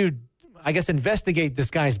forgot to, I guess, investigate this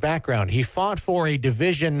guy's background. He fought for a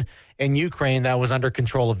division in Ukraine that was under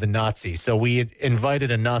control of the Nazis. So we had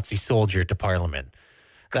invited a Nazi soldier to Parliament.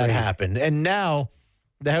 That happened. And now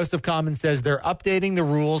the House of Commons says they're updating the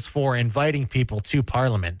rules for inviting people to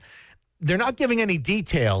Parliament. They're not giving any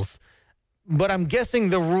details, but I'm guessing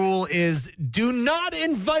the rule is do not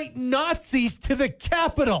invite Nazis to the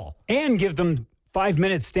Capitol. And give them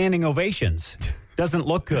 5-minute standing ovations. Doesn't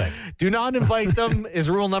look good. Do not invite them is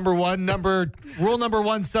rule number one. Rule number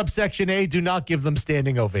one, subsection A, do not give them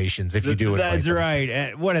standing ovations if you do it. That's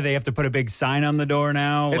right. What do they have to put a big sign on the door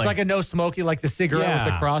now? It's like a no smoking, like the cigarette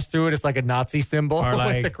with the cross through it. It's like a Nazi symbol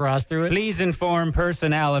with the cross through it. Please inform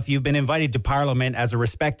personnel if you've been invited to Parliament as a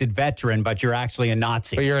respected veteran, but you're actually a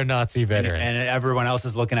Nazi. But you're a Nazi veteran. And everyone else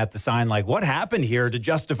is looking at the sign like, what happened here to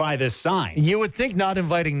justify this sign? You would think not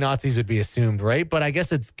inviting Nazis would be assumed, right? But I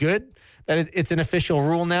guess it's good that it's an official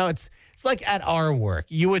rule now. It's like at our work.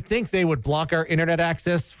 You would think they would block our internet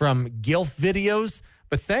access from GILF videos,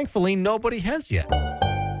 but thankfully nobody has yet.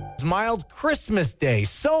 It's mild Christmas Day.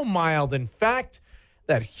 So mild, in fact,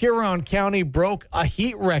 that Huron County broke a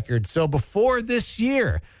heat record. So before this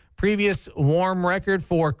year, previous warm record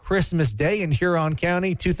for Christmas Day in Huron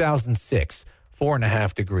County, 2006,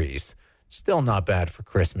 4.5 degrees. Still not bad for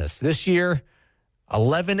Christmas. This year,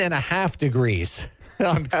 11.5 degrees.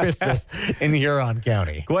 On Christmas in Huron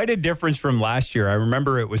County. Quite a difference from last year. I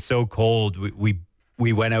remember it was so cold. We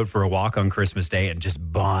went out for a walk on Christmas Day and just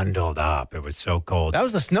bundled up. It was so cold. That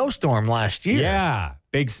was a snowstorm last year. Yeah,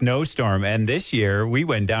 big snowstorm. And this year we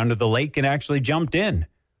went down to the lake and actually jumped in.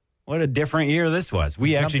 What a different year this was.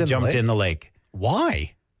 We actually jumped in the lake.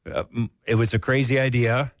 Why? It was a crazy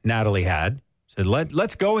idea Natalie had. Said,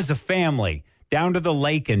 let's go as a family down to the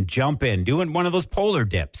lake and jump in, doing one of those polar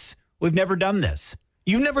dips. We've never done this.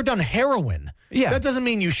 You've never done heroin. Yeah. That doesn't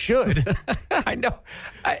mean you should. I know.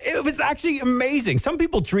 It was actually amazing. Some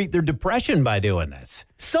people treat their depression by doing this.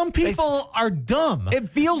 Some people are dumb. It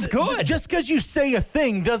feels good. Just because you say a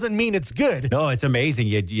thing doesn't mean it's good. No, it's amazing.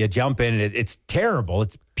 You jump in, and it's terrible.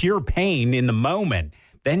 It's pure pain in the moment.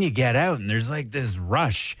 Then you get out, and there's like this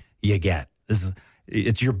rush you get.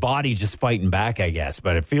 It's your body just fighting back, I guess,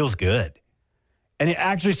 but it feels good. And it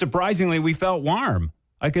actually, surprisingly, we felt warm.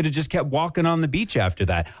 I could have just kept walking on the beach after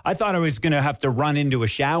that. I thought I was going to have to run into a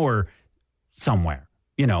shower somewhere,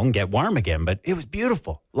 and get warm again. But it was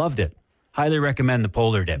beautiful. Loved it. Highly recommend the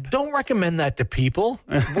polar dip. Don't recommend that to people.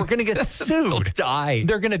 We're going to get sued. They'll die.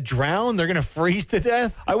 They're going to drown. They're going to freeze to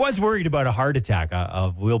death. I was worried about a heart attack,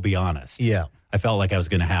 we'll be honest. Yeah. I felt like I was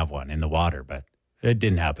going to have one in the water, but It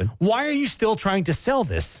didn't happen. Why are you still trying to sell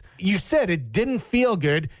this? You said it didn't feel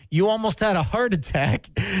good. You almost had a heart attack.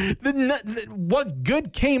 What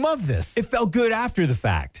good came of this? It felt good after the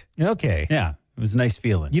fact. Okay. Yeah, it was a nice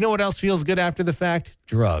feeling. You know what else feels good after the fact?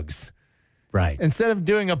 Drugs. Right. Instead of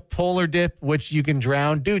doing a polar dip, which you can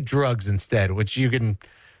drown, do drugs instead, which you can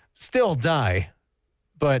still die.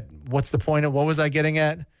 But what's the point of what was I getting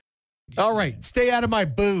at? All right, stay out of my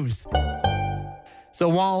booze. So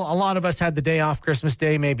while a lot of us had the day off Christmas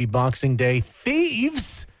Day, maybe Boxing Day,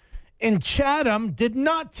 thieves in Chatham did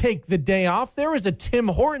not take the day off. There was a Tim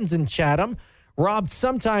Hortons in Chatham robbed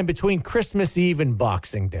sometime between Christmas Eve and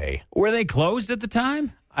Boxing Day. Were they closed at the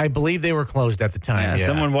time? I believe they were closed at the time, yeah.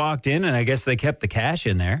 Someone walked in, and I guess they kept the cash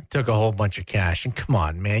in there. Took a whole bunch of cash. And come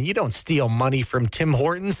on, man, you don't steal money from Tim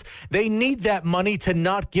Hortons. They need that money to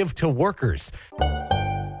not give to workers.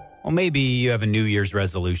 Well, maybe you have a New Year's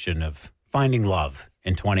resolution of finding love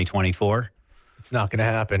in 2024. It's not going to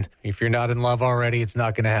happen. If you're not in love already, it's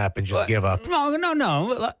not going to happen. Just give up.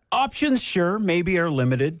 No. Options, sure, maybe are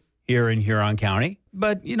limited here in Huron County.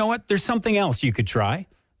 But you know what? There's something else you could try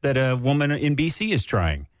that a woman in BC is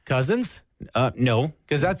trying. Cousins? No.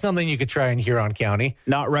 Because that's something you could try in Huron County.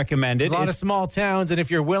 Not recommended. A lot of small towns, and if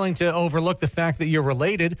you're willing to overlook the fact that you're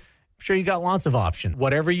related, I'm sure you got lots of options.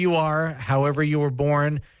 Whatever you are, however you were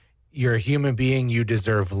born, you're a human being, you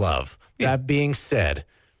deserve love. Yeah. That being said,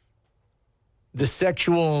 the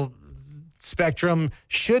sexual spectrum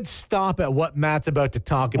should stop at what Matt's about to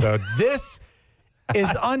talk about. This is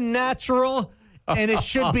unnatural, and it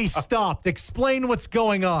should be stopped. Explain what's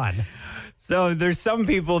going on. So there's some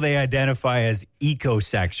people they identify as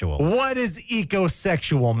ecosexuals. What is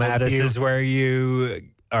ecosexual, Matthew? This is where you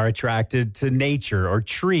are attracted to nature or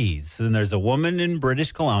trees. And there's a woman in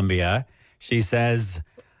British Columbia. She says,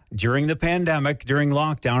 during the pandemic, during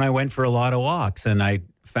lockdown, I went for a lot of walks, and I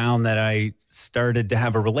found that I started to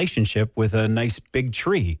have a relationship with a nice big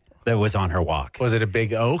tree that was on her walk. Was it a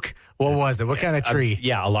big oak? What was it? What kind of tree?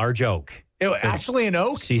 A large oak. Actually an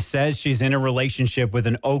oak? She says she's in a relationship with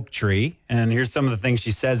an oak tree, and here's some of the things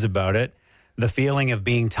she says about it. The feeling of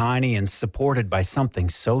being tiny and supported by something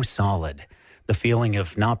so solid. The feeling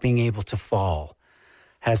of not being able to fall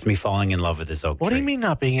has me falling in love with this oak tree. What do you mean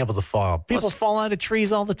not being able to fall? People fall out of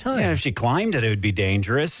trees all the time. Yeah, if she climbed it, it would be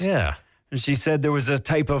dangerous. Yeah. And she said there was a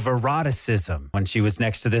type of eroticism when she was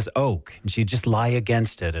next to this oak, and she'd just lie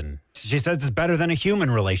against it. And she says it's better than a human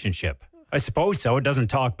relationship. I suppose so. It doesn't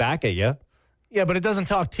talk back at you. Yeah, but it doesn't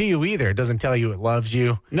talk to you either. It doesn't tell you it loves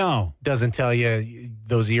you. No. Doesn't tell you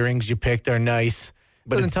those earrings you picked are nice.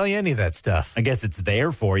 But doesn't tell you any of that stuff. I guess it's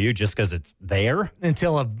there for you just because it's there.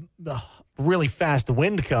 Until a really fast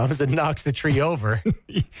wind comes and knocks the tree over.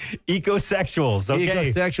 Ecosexuals,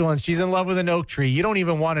 okay. Ecosexual, and she's in love with an oak tree. You don't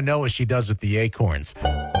even want to know what she does with the acorns.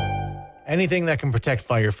 Anything that can protect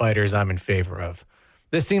firefighters, I'm in favor of.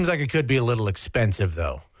 This seems like it could be a little expensive,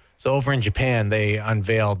 though. So over in Japan, they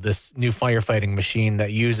unveiled this new firefighting machine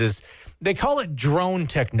that uses, they call it drone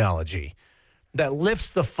technology, that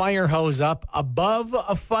lifts the fire hose up above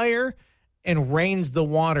a fire and rains the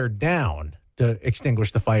water down to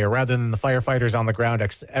extinguish the fire, rather than the firefighters on the ground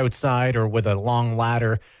outside or with a long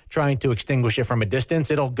ladder trying to extinguish it from a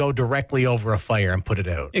distance. It'll go directly over a fire and put it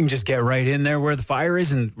out. You can just get right in there where the fire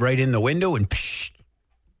is and right in the window and psh,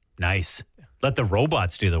 nice. Let the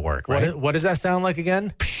robots do the work, right? What does that sound like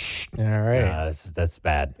again? All right. That's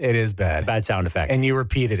bad. It is bad. It's a bad sound effect. And you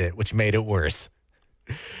repeated it, which made it worse.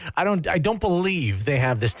 I don't believe they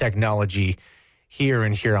have this technology here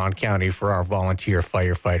in Huron County for our volunteer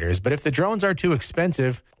firefighters. But if the drones are too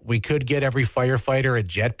expensive, we could get every firefighter a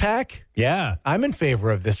jetpack. Yeah. I'm in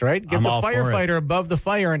favor of this, right? Get I'm the all for firefighter above the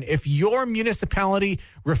fire. And if your municipality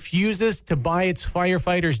refuses to buy its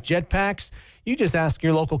firefighters jetpacks, you just ask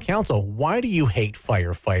your local council, why do you hate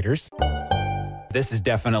firefighters? This is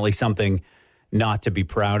definitely something not to be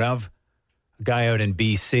proud of. A guy out in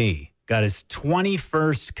BC got his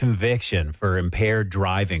 21st conviction for impaired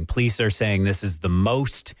driving. Police are saying this is the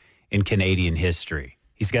most in Canadian history.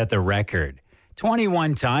 He's got the record.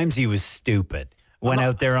 21 times he was stupid. Went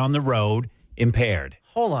out there on the road, impaired.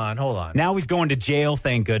 Hold on. Now he's going to jail,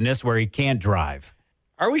 thank goodness, where he can't drive.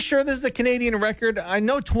 Are we sure this is a Canadian record? I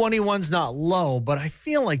know 21's not low, but I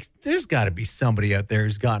feel like there's got to be somebody out there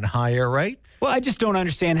who's gotten higher, right? Well, I just don't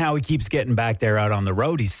understand how he keeps getting back there out on the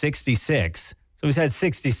road. He's 66. So he's had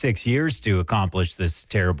 66 years to accomplish this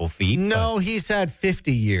terrible feat. No, he's had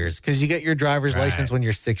 50 years because you get your driver's license when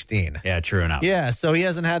you're 16. Yeah, true enough. Yeah, so he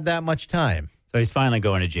hasn't had that much time. So he's finally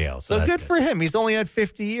going to jail. So good for him. He's only had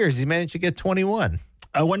 50 years. He managed to get 21.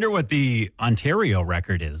 I wonder what the Ontario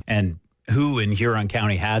record is and who in Huron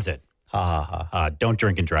County has it. Ha ha ha. Don't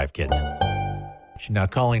drink and drive, kids. average. Now,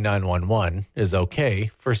 calling 911 is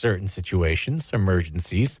okay for certain situations,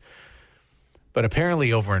 emergencies. But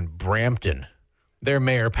apparently over in Brampton, their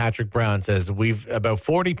mayor, Patrick Brown, says about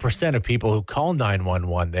 40% of people who call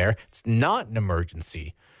 911 there, it's not an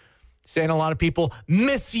emergency. Saying a lot of people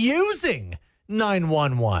misusing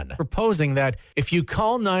 911, proposing that if you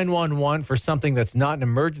call 911 for something that's not an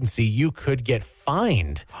emergency, you could get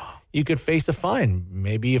fined. You could face a fine,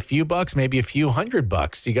 maybe a few bucks, maybe a few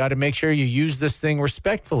 $100. You got to make sure you use this thing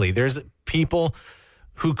respectfully. There's people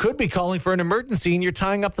who could be calling for an emergency and you're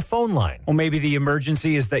tying up the phone line. Well, maybe the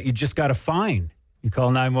emergency is that you just got a fine. You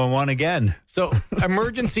call 911 again. So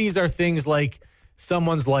emergencies are things like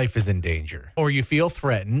someone's life is in danger, or you feel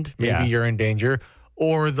threatened, maybe you're in danger,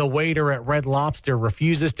 or the waiter at Red Lobster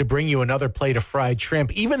refuses to bring you another plate of fried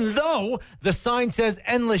shrimp, even though the sign says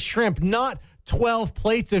endless shrimp, not 12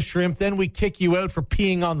 plates of shrimp, then we kick you out for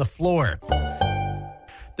peeing on the floor.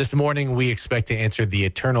 This morning, we expect to answer the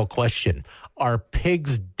eternal question, are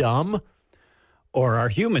pigs dumb? Or are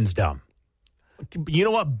humans dumb? You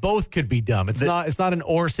know what? Both could be dumb. It's not an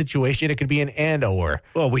or situation. It could be an and or.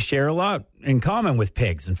 Well, we share a lot in common with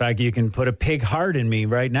pigs. In fact, you can put a pig heart in me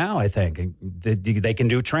right now, I think. They can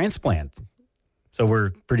do transplants. So we're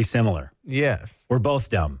pretty similar. Yeah. We're both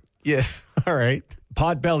dumb. Yeah. All right.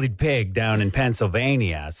 Pot-bellied pig down in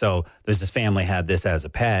Pennsylvania. So there's this family had this as a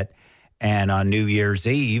pet. And on New Year's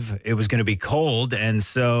Eve, it was going to be cold. And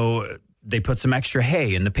so they put some extra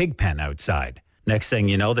hay in the pig pen outside. Next thing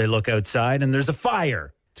you know, they look outside and there's a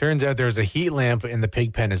fire. Turns out there's a heat lamp in the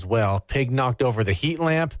pig pen as well. Pig knocked over the heat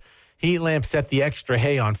lamp. Heat lamp set the extra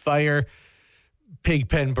hay on fire. Pig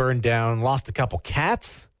pen burned down. Lost a couple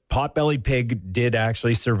cats. Pot-bellied pig did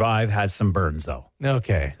actually survive, has some burns though.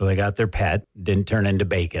 Okay. So they got their pet. Didn't turn into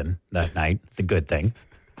bacon that night. The good thing.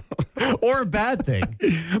 Or a bad thing.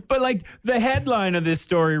 But like the headline of this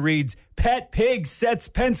story reads, Pet Pig Sets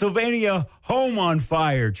Pennsylvania Home on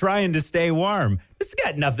Fire, Trying to Stay Warm. This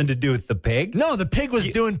got nothing to do with the pig. No, the pig was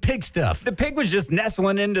doing pig stuff. The pig was just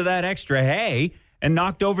nestling into that extra hay and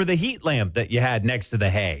knocked over the heat lamp that you had next to the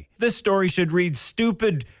hay. This story should read,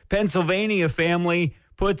 Stupid Pennsylvania Family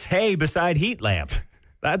Puts Hay Beside Heat Lamp.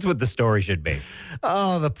 That's what the story should be.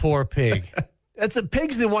 Oh, the poor pig.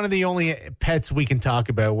 Pig's one of the only pets we can talk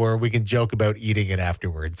about where we can joke about eating it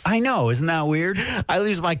afterwards. I know. Isn't that weird? I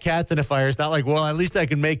lose my cats in a fire. It's not like, well, at least I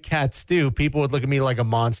can make cat stew. People would look at me like a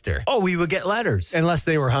monster. Oh, we would get letters. Unless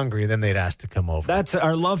they were hungry, then they'd ask to come over. That's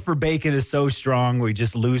our love for bacon is so strong, we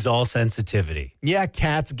just lose all sensitivity. Yeah,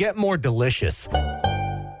 cats, get more delicious.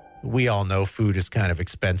 We all know food is kind of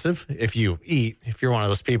expensive. If you're one of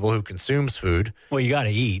those people who consumes food. Well, you got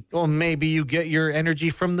to eat. Well, maybe you get your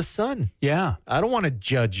energy from the sun. Yeah. I don't want to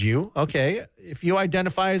judge you. Okay. If you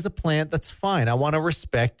identify as a plant, that's fine. I want to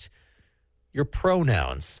respect your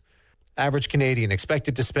pronouns. Average Canadian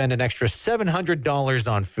expected to spend an extra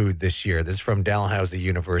 $700 on food this year. This is from Dalhousie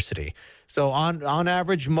University. So on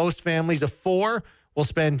average, most families of four will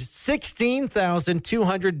spend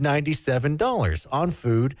 $16,297 on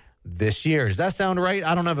food this year. Does that sound right?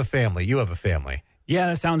 I don't have a family. You have a family. Yeah,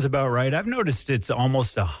 that sounds about right. I've noticed it's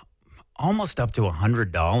almost up to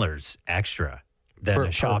 $100 extra than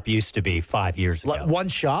a shop used to be 5 years ago. One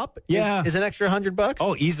shop? Yeah. Is an extra $100?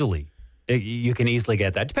 Oh, easily. You can easily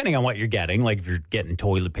get that, depending on what you're getting. Like if you're getting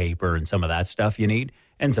toilet paper and some of that stuff you need,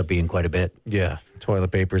 ends up being quite a bit. Yeah,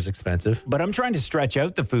 toilet paper is expensive. But I'm trying to stretch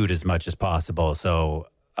out the food as much as possible. So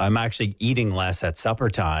I'm actually eating less at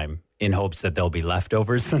supper time in hopes that there'll be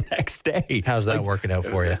leftovers the next day. How's that working out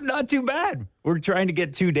for you? Not too bad. We're trying to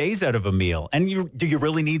get 2 days out of a meal. And do you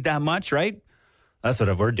really need that much, right? That's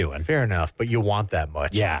what we're doing. Fair enough, but you want that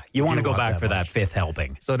much. Yeah, you want to go back for that fifth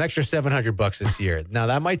helping. So an extra $700 this year. Now,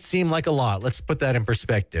 that might seem like a lot. Let's put that in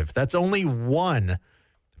perspective. That's only one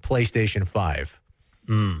PlayStation 5.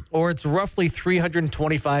 Or it's roughly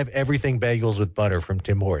 325 everything bagels with butter from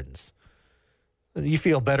Tim Hortons. You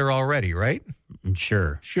feel better already, right?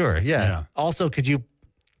 Sure. Sure, yeah. Also, could you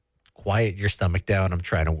quiet your stomach down? I'm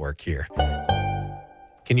trying to work here.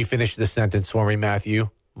 Can you finish this sentence for me, Matthew?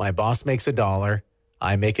 My boss makes $1.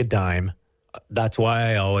 I make a dime. That's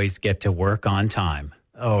why I always get to work on time.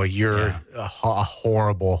 Oh, you're a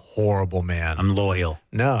horrible, horrible man. I'm loyal.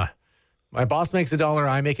 No. My boss makes $1.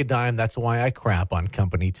 I make a dime. That's why I crap on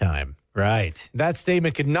company time. Right. That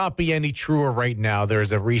statement could not be any truer right now.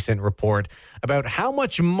 There's a recent report about how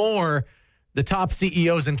much more the top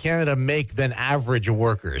CEOs in Canada make than average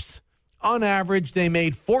workers. On average, they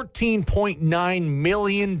made $14.9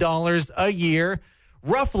 million a year,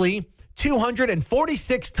 roughly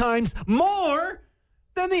 246 times more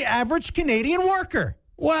than the average Canadian worker.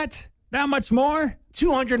 What? That much more?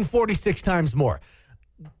 246 times more.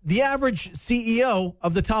 the average CEO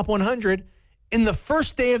of the top 100 in the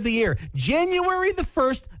first day of the year, January the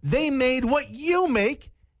 1st, they made what you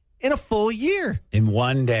make in a full year. In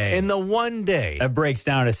one day. In the one day. That breaks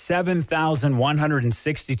down to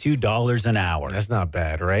 $7,162 an hour. That's not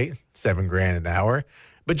bad, right? $7,000 an hour.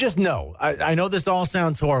 But just know, I know this all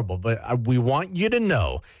sounds horrible, but we want you to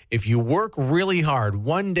know, if you work really hard,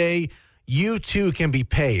 one day you too can be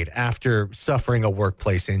paid after suffering a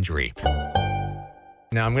workplace injury.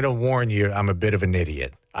 Now, I'm going to warn you, I'm a bit of an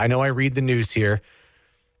idiot. I know I read the news here,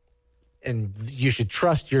 and you should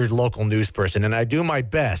trust your local news person, and I do my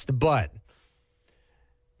best, but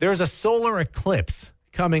there's a solar eclipse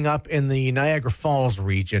coming up in the Niagara Falls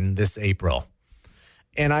region this April.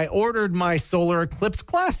 And I ordered my solar eclipse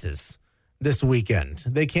glasses this weekend.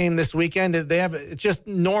 They came this weekend. They have just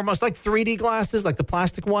normal, it's like 3D glasses, like the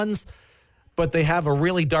plastic ones, but they have a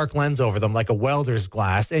really dark lens over them, like a welder's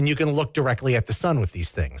glass, and you can look directly at the sun with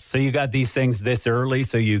these things. So you got these things this early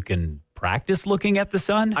so you can practice looking at the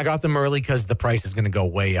sun? I got them early because the price is going to go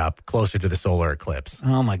way up closer to the solar eclipse.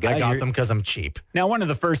 Oh, my God. I got them because I'm cheap. Now, one of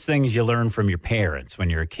the first things you learn from your parents when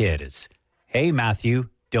you're a kid is, hey, Matthew,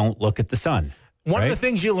 don't look at the sun. One of the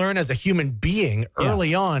things you learn as a human being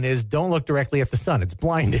early on is don't look directly at the sun. It's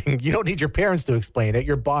blinding. You don't need your parents to explain it.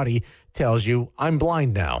 Your body tells you, I'm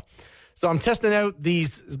blind now. So I'm testing out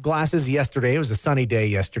these glasses yesterday. It was a sunny day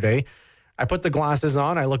yesterday. I put the glasses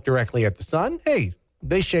on. I look directly at the sun. Hey,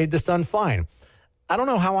 they shade the sun fine. I don't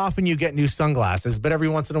know how often you get new sunglasses, but every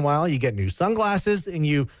once in a while you get new sunglasses and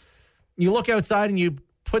you look outside and you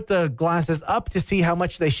put the glasses up to see how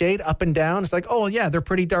much they shade up and down. It's like, oh, yeah, they're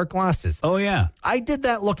pretty dark glasses. Oh, yeah. I did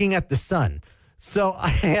that looking at the sun. So I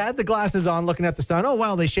had the glasses on looking at the sun. Oh,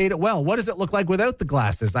 wow, they shade it well. What does it look like without the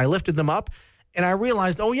glasses? I lifted them up and I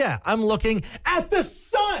realized, oh, yeah, I'm looking at the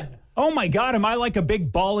sun. Oh, my God. Am I like a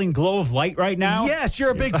big balling glow of light right now? Yes,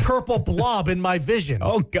 you're a big purple blob in my vision.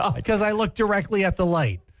 Oh, God. Because I look directly at the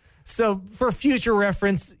light. So for future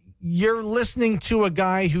reference, you're listening to a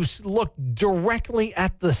guy who's looked directly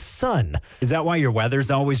at the sun. Is that why your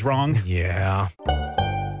weather's always wrong? Yeah.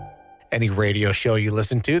 Any radio show you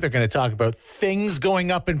listen to, they're going to talk about things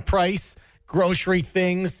going up in price, grocery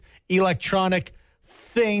things, electronic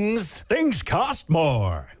things. Things cost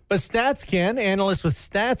more. But StatsCan, analyst with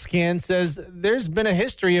StatsCan, says there's been a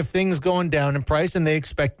history of things going down in price, and they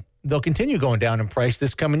expect they'll continue going down in price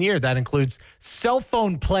this coming year. That includes cell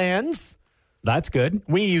phone plans. That's good.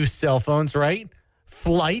 We use cell phones, right?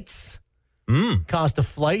 Flights, cost of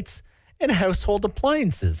flights, and household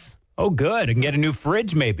appliances. Oh, good. I can get a new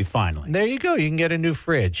fridge maybe finally. There you go. You can get a new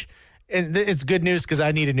fridge. And it's good news because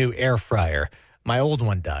I need a new air fryer. My old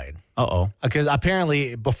one died. Uh-oh. Because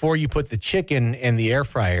apparently before you put the chicken in the air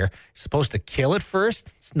fryer, you're supposed to kill it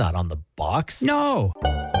first. It's not on the box. No.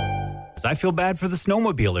 I feel bad for the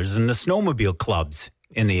snowmobilers and the snowmobile clubs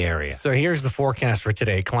in the area. So here's the forecast for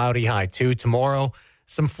today. Cloudy, high 2. Tomorrow,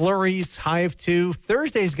 some flurries, high of 2.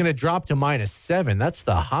 Thursday is going to drop to -7. That's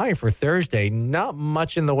the high for Thursday. Not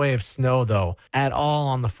much in the way of snow, though, at all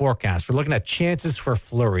on the forecast. We're looking at chances for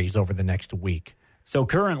flurries over the next week. So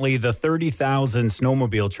currently, the 30,000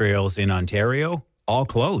 snowmobile trails in Ontario, all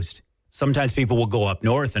closed. Sometimes people will go up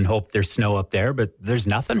north and hope there's snow up there, but there's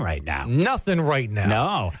nothing right now. Nothing right now.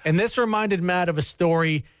 No. And this reminded Matt of a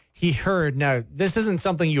story he heard. Now, this isn't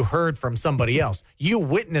something you heard from somebody else. You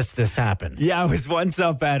witnessed this happen. Yeah, I was once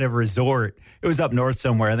up at a resort. It was up north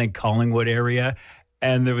somewhere, I think Collingwood area.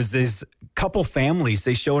 And there was this couple families.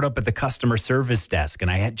 They showed up at the customer service desk,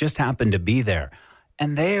 and I had just happened to be there.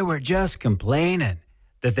 And they were just complaining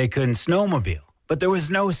that they couldn't snowmobile. But there was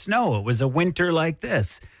no snow. It was a winter like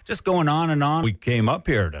this. Just going on and on. We came up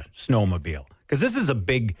here to snowmobile. Because this is a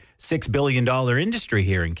big $6 billion industry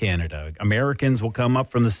here in Canada. Americans will come up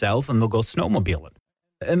from the south and they'll go snowmobiling.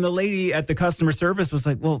 And the lady at the customer service was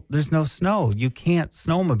like, well, there's no snow. You can't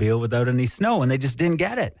snowmobile without any snow. And they just didn't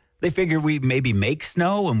get it. They figured we maybe make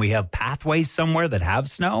snow and we have pathways somewhere that have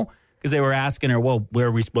snow. Because they were asking her, well, where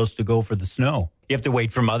are we supposed to go for the snow? You have to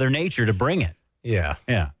wait for Mother Nature to bring it. Yeah.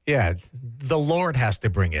 Yeah. Yeah. The Lord has to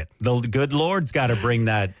bring it. The good Lord's got to bring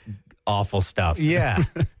that awful stuff. Yeah.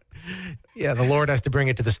 Yeah, the Lord has to bring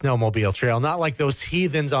it to the snowmobile trail. Not like those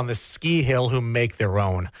heathens on the ski hill who make their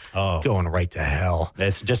own. Oh. Going right to hell.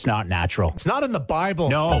 It's just not natural. It's not in the Bible.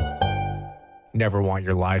 No. Never want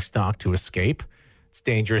your livestock to escape. It's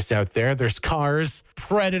dangerous out there. There's cars,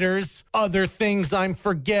 predators, other things I'm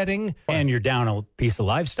forgetting. And you're down a piece of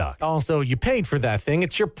livestock. Also, you paid for that thing.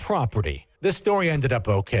 It's your property. This story ended up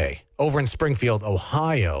okay. Over in Springfield,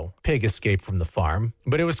 Ohio, pig escaped from the farm,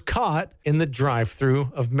 but it was caught in the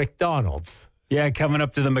drive-thru of McDonald's. Yeah, coming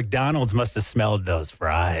up to the McDonald's must have smelled those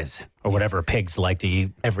fries or whatever pigs like to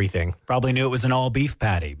eat. Everything. Probably knew it was an all-beef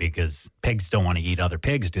patty because pigs don't want to eat other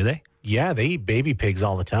pigs, do they? Yeah, they eat baby pigs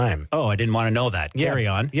all the time. Oh, I didn't want to know that. Carry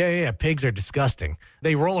on. Yeah. Pigs are disgusting.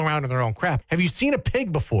 They roll around in their own crap. Have you seen a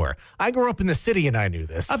pig before? I grew up in the city and I knew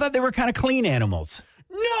this. I thought they were kind of clean animals.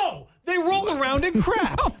 No, they roll around in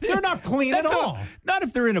crap. They're not clean at all. Not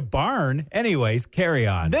if they're in a barn. Anyways, carry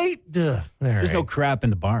on. There's no crap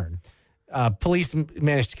in the barn. Police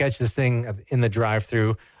managed to catch this thing in the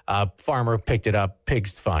drive-thru. Farmer picked it up.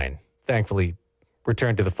 Pig's fine. Thankfully,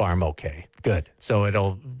 returned to the farm okay. Good. So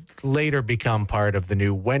it'll later become part of the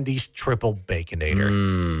new Wendy's Triple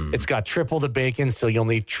Baconator. It's got triple the bacon, so you'll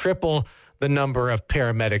need triple the number of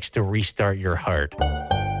paramedics to restart your heart.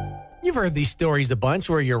 You've heard these stories a bunch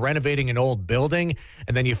where you're renovating an old building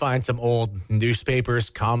and then you find some old newspapers,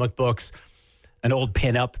 comic books, an old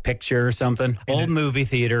pinup picture or something. Old movie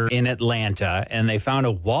theater in Atlanta, and they found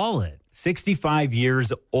a wallet, 65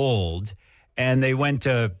 years old, and they went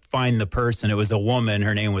to find the person. It was a woman.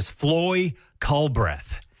 Her name was Floy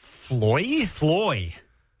Culbreth. Floy?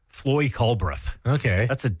 Floy Culbreth. Okay.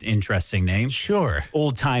 That's an interesting name. Sure.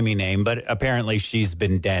 Old-timey name, but apparently she's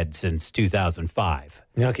been dead since 2005.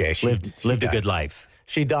 Okay. She lived a good life.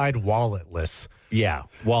 She died walletless. Yeah,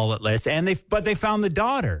 walletless. But they found the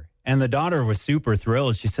daughter, and the daughter was super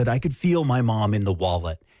thrilled. She said, I could feel my mom in the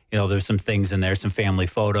wallet. You know, there's some things in there, some family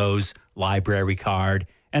photos, library card,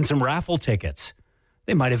 and some raffle tickets.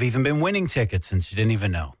 They might have even been winning tickets, and she didn't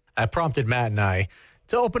even know. I prompted Matt and I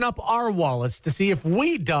to open up our wallets to see if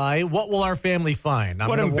we die, what will our family find?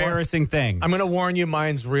 What embarrassing things. I'm going to warn you,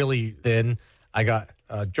 mine's really thin. I got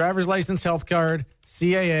a driver's license, health card,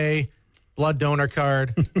 CAA, blood donor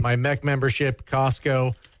card, my MEC membership,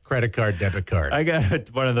 Costco, credit card, debit card. I got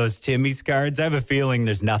one of those Timmies cards. I have a feeling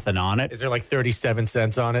there's nothing on it. Is there like 37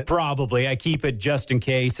 cents on it? Probably. I keep it just in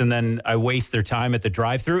case, and then I waste their time at the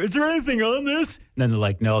drive-thru. Is there anything on this? And then they're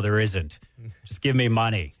like, no, there isn't. Just give me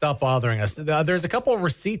money. Stop bothering us. There's a couple of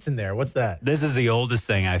receipts in there. What's that? This is the oldest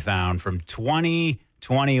thing I found from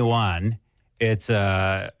 2021. It's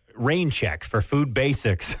a rain check for food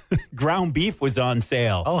basics. Ground beef was on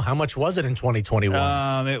sale. Oh, how much was it in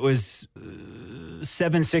 2021? It was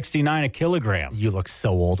 $7.69 a kilogram. You look so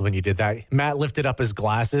old when you did that. Matt lifted up his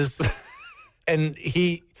glasses, and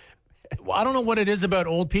I don't know what it is about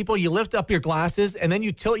old people. You lift up your glasses, and then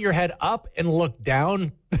you tilt your head up and look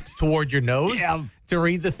down toward your nose to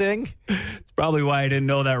read the thing. It's probably why I didn't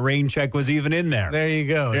know that rain check was even in there. There you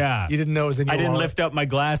go. Yeah. You didn't know it was in your I didn't wallet lift up my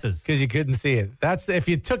glasses. because you couldn't see it. If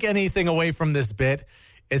you took anything away from this bit,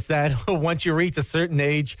 it's that once you reach a certain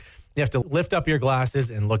age, you have to lift up your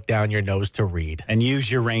glasses and look down your nose to read. And use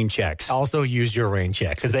your rain checks. Also use your rain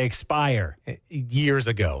checks. Because they expire. Years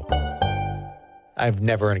ago. I've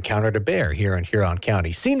never encountered a bear here in Huron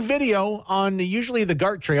County. Seen video on usually the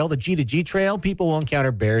GART trail, the G2G trail. People will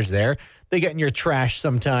encounter bears there. They get in your trash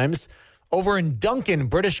sometimes. Over in Duncan,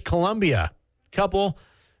 British Columbia, couple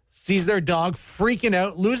sees their dog freaking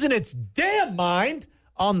out, losing its damn mind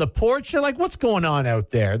on the porch. They're like, what's going on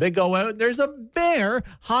out there? They go out, there's a bear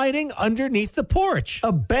hiding underneath the porch.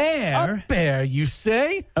 A bear? A bear, you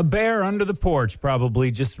say? A bear under the porch,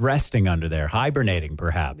 probably just resting under there, hibernating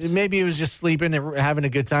perhaps. Maybe he was just sleeping and having a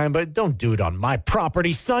good time, but don't do it on my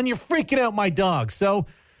property, son. You're freaking out my dog. So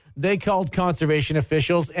they called conservation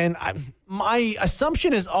officials, and my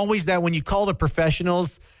assumption is always that when you call the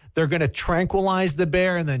professionals, they're going to tranquilize the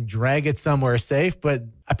bear and then drag it somewhere safe. But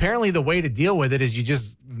apparently the way to deal with it is you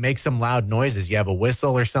just make some loud noises. You have a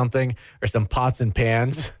whistle or something, or some pots and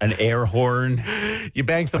pans. An air horn. You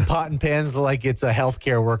bang some pot and pans like it's a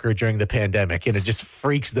healthcare worker during the pandemic, and it just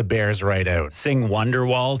freaks the bears right out. Sing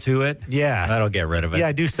Wonderwall to it. Yeah. That'll get rid of it.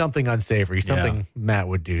 Yeah, do something unsavory, something Matt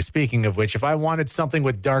would do. Speaking of which, if I wanted something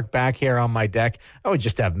with dark back hair on my deck, I would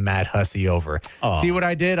just have Matt Hussey over. Oh. See what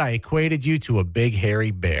I did? I equated you to a big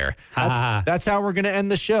hairy bear. That's how we're going to end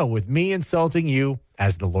the show, with me insulting you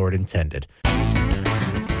as the Lord intended.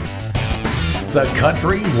 The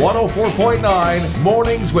Country 104.9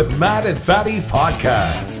 Mornings with Matt and Fadi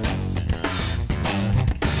podcast.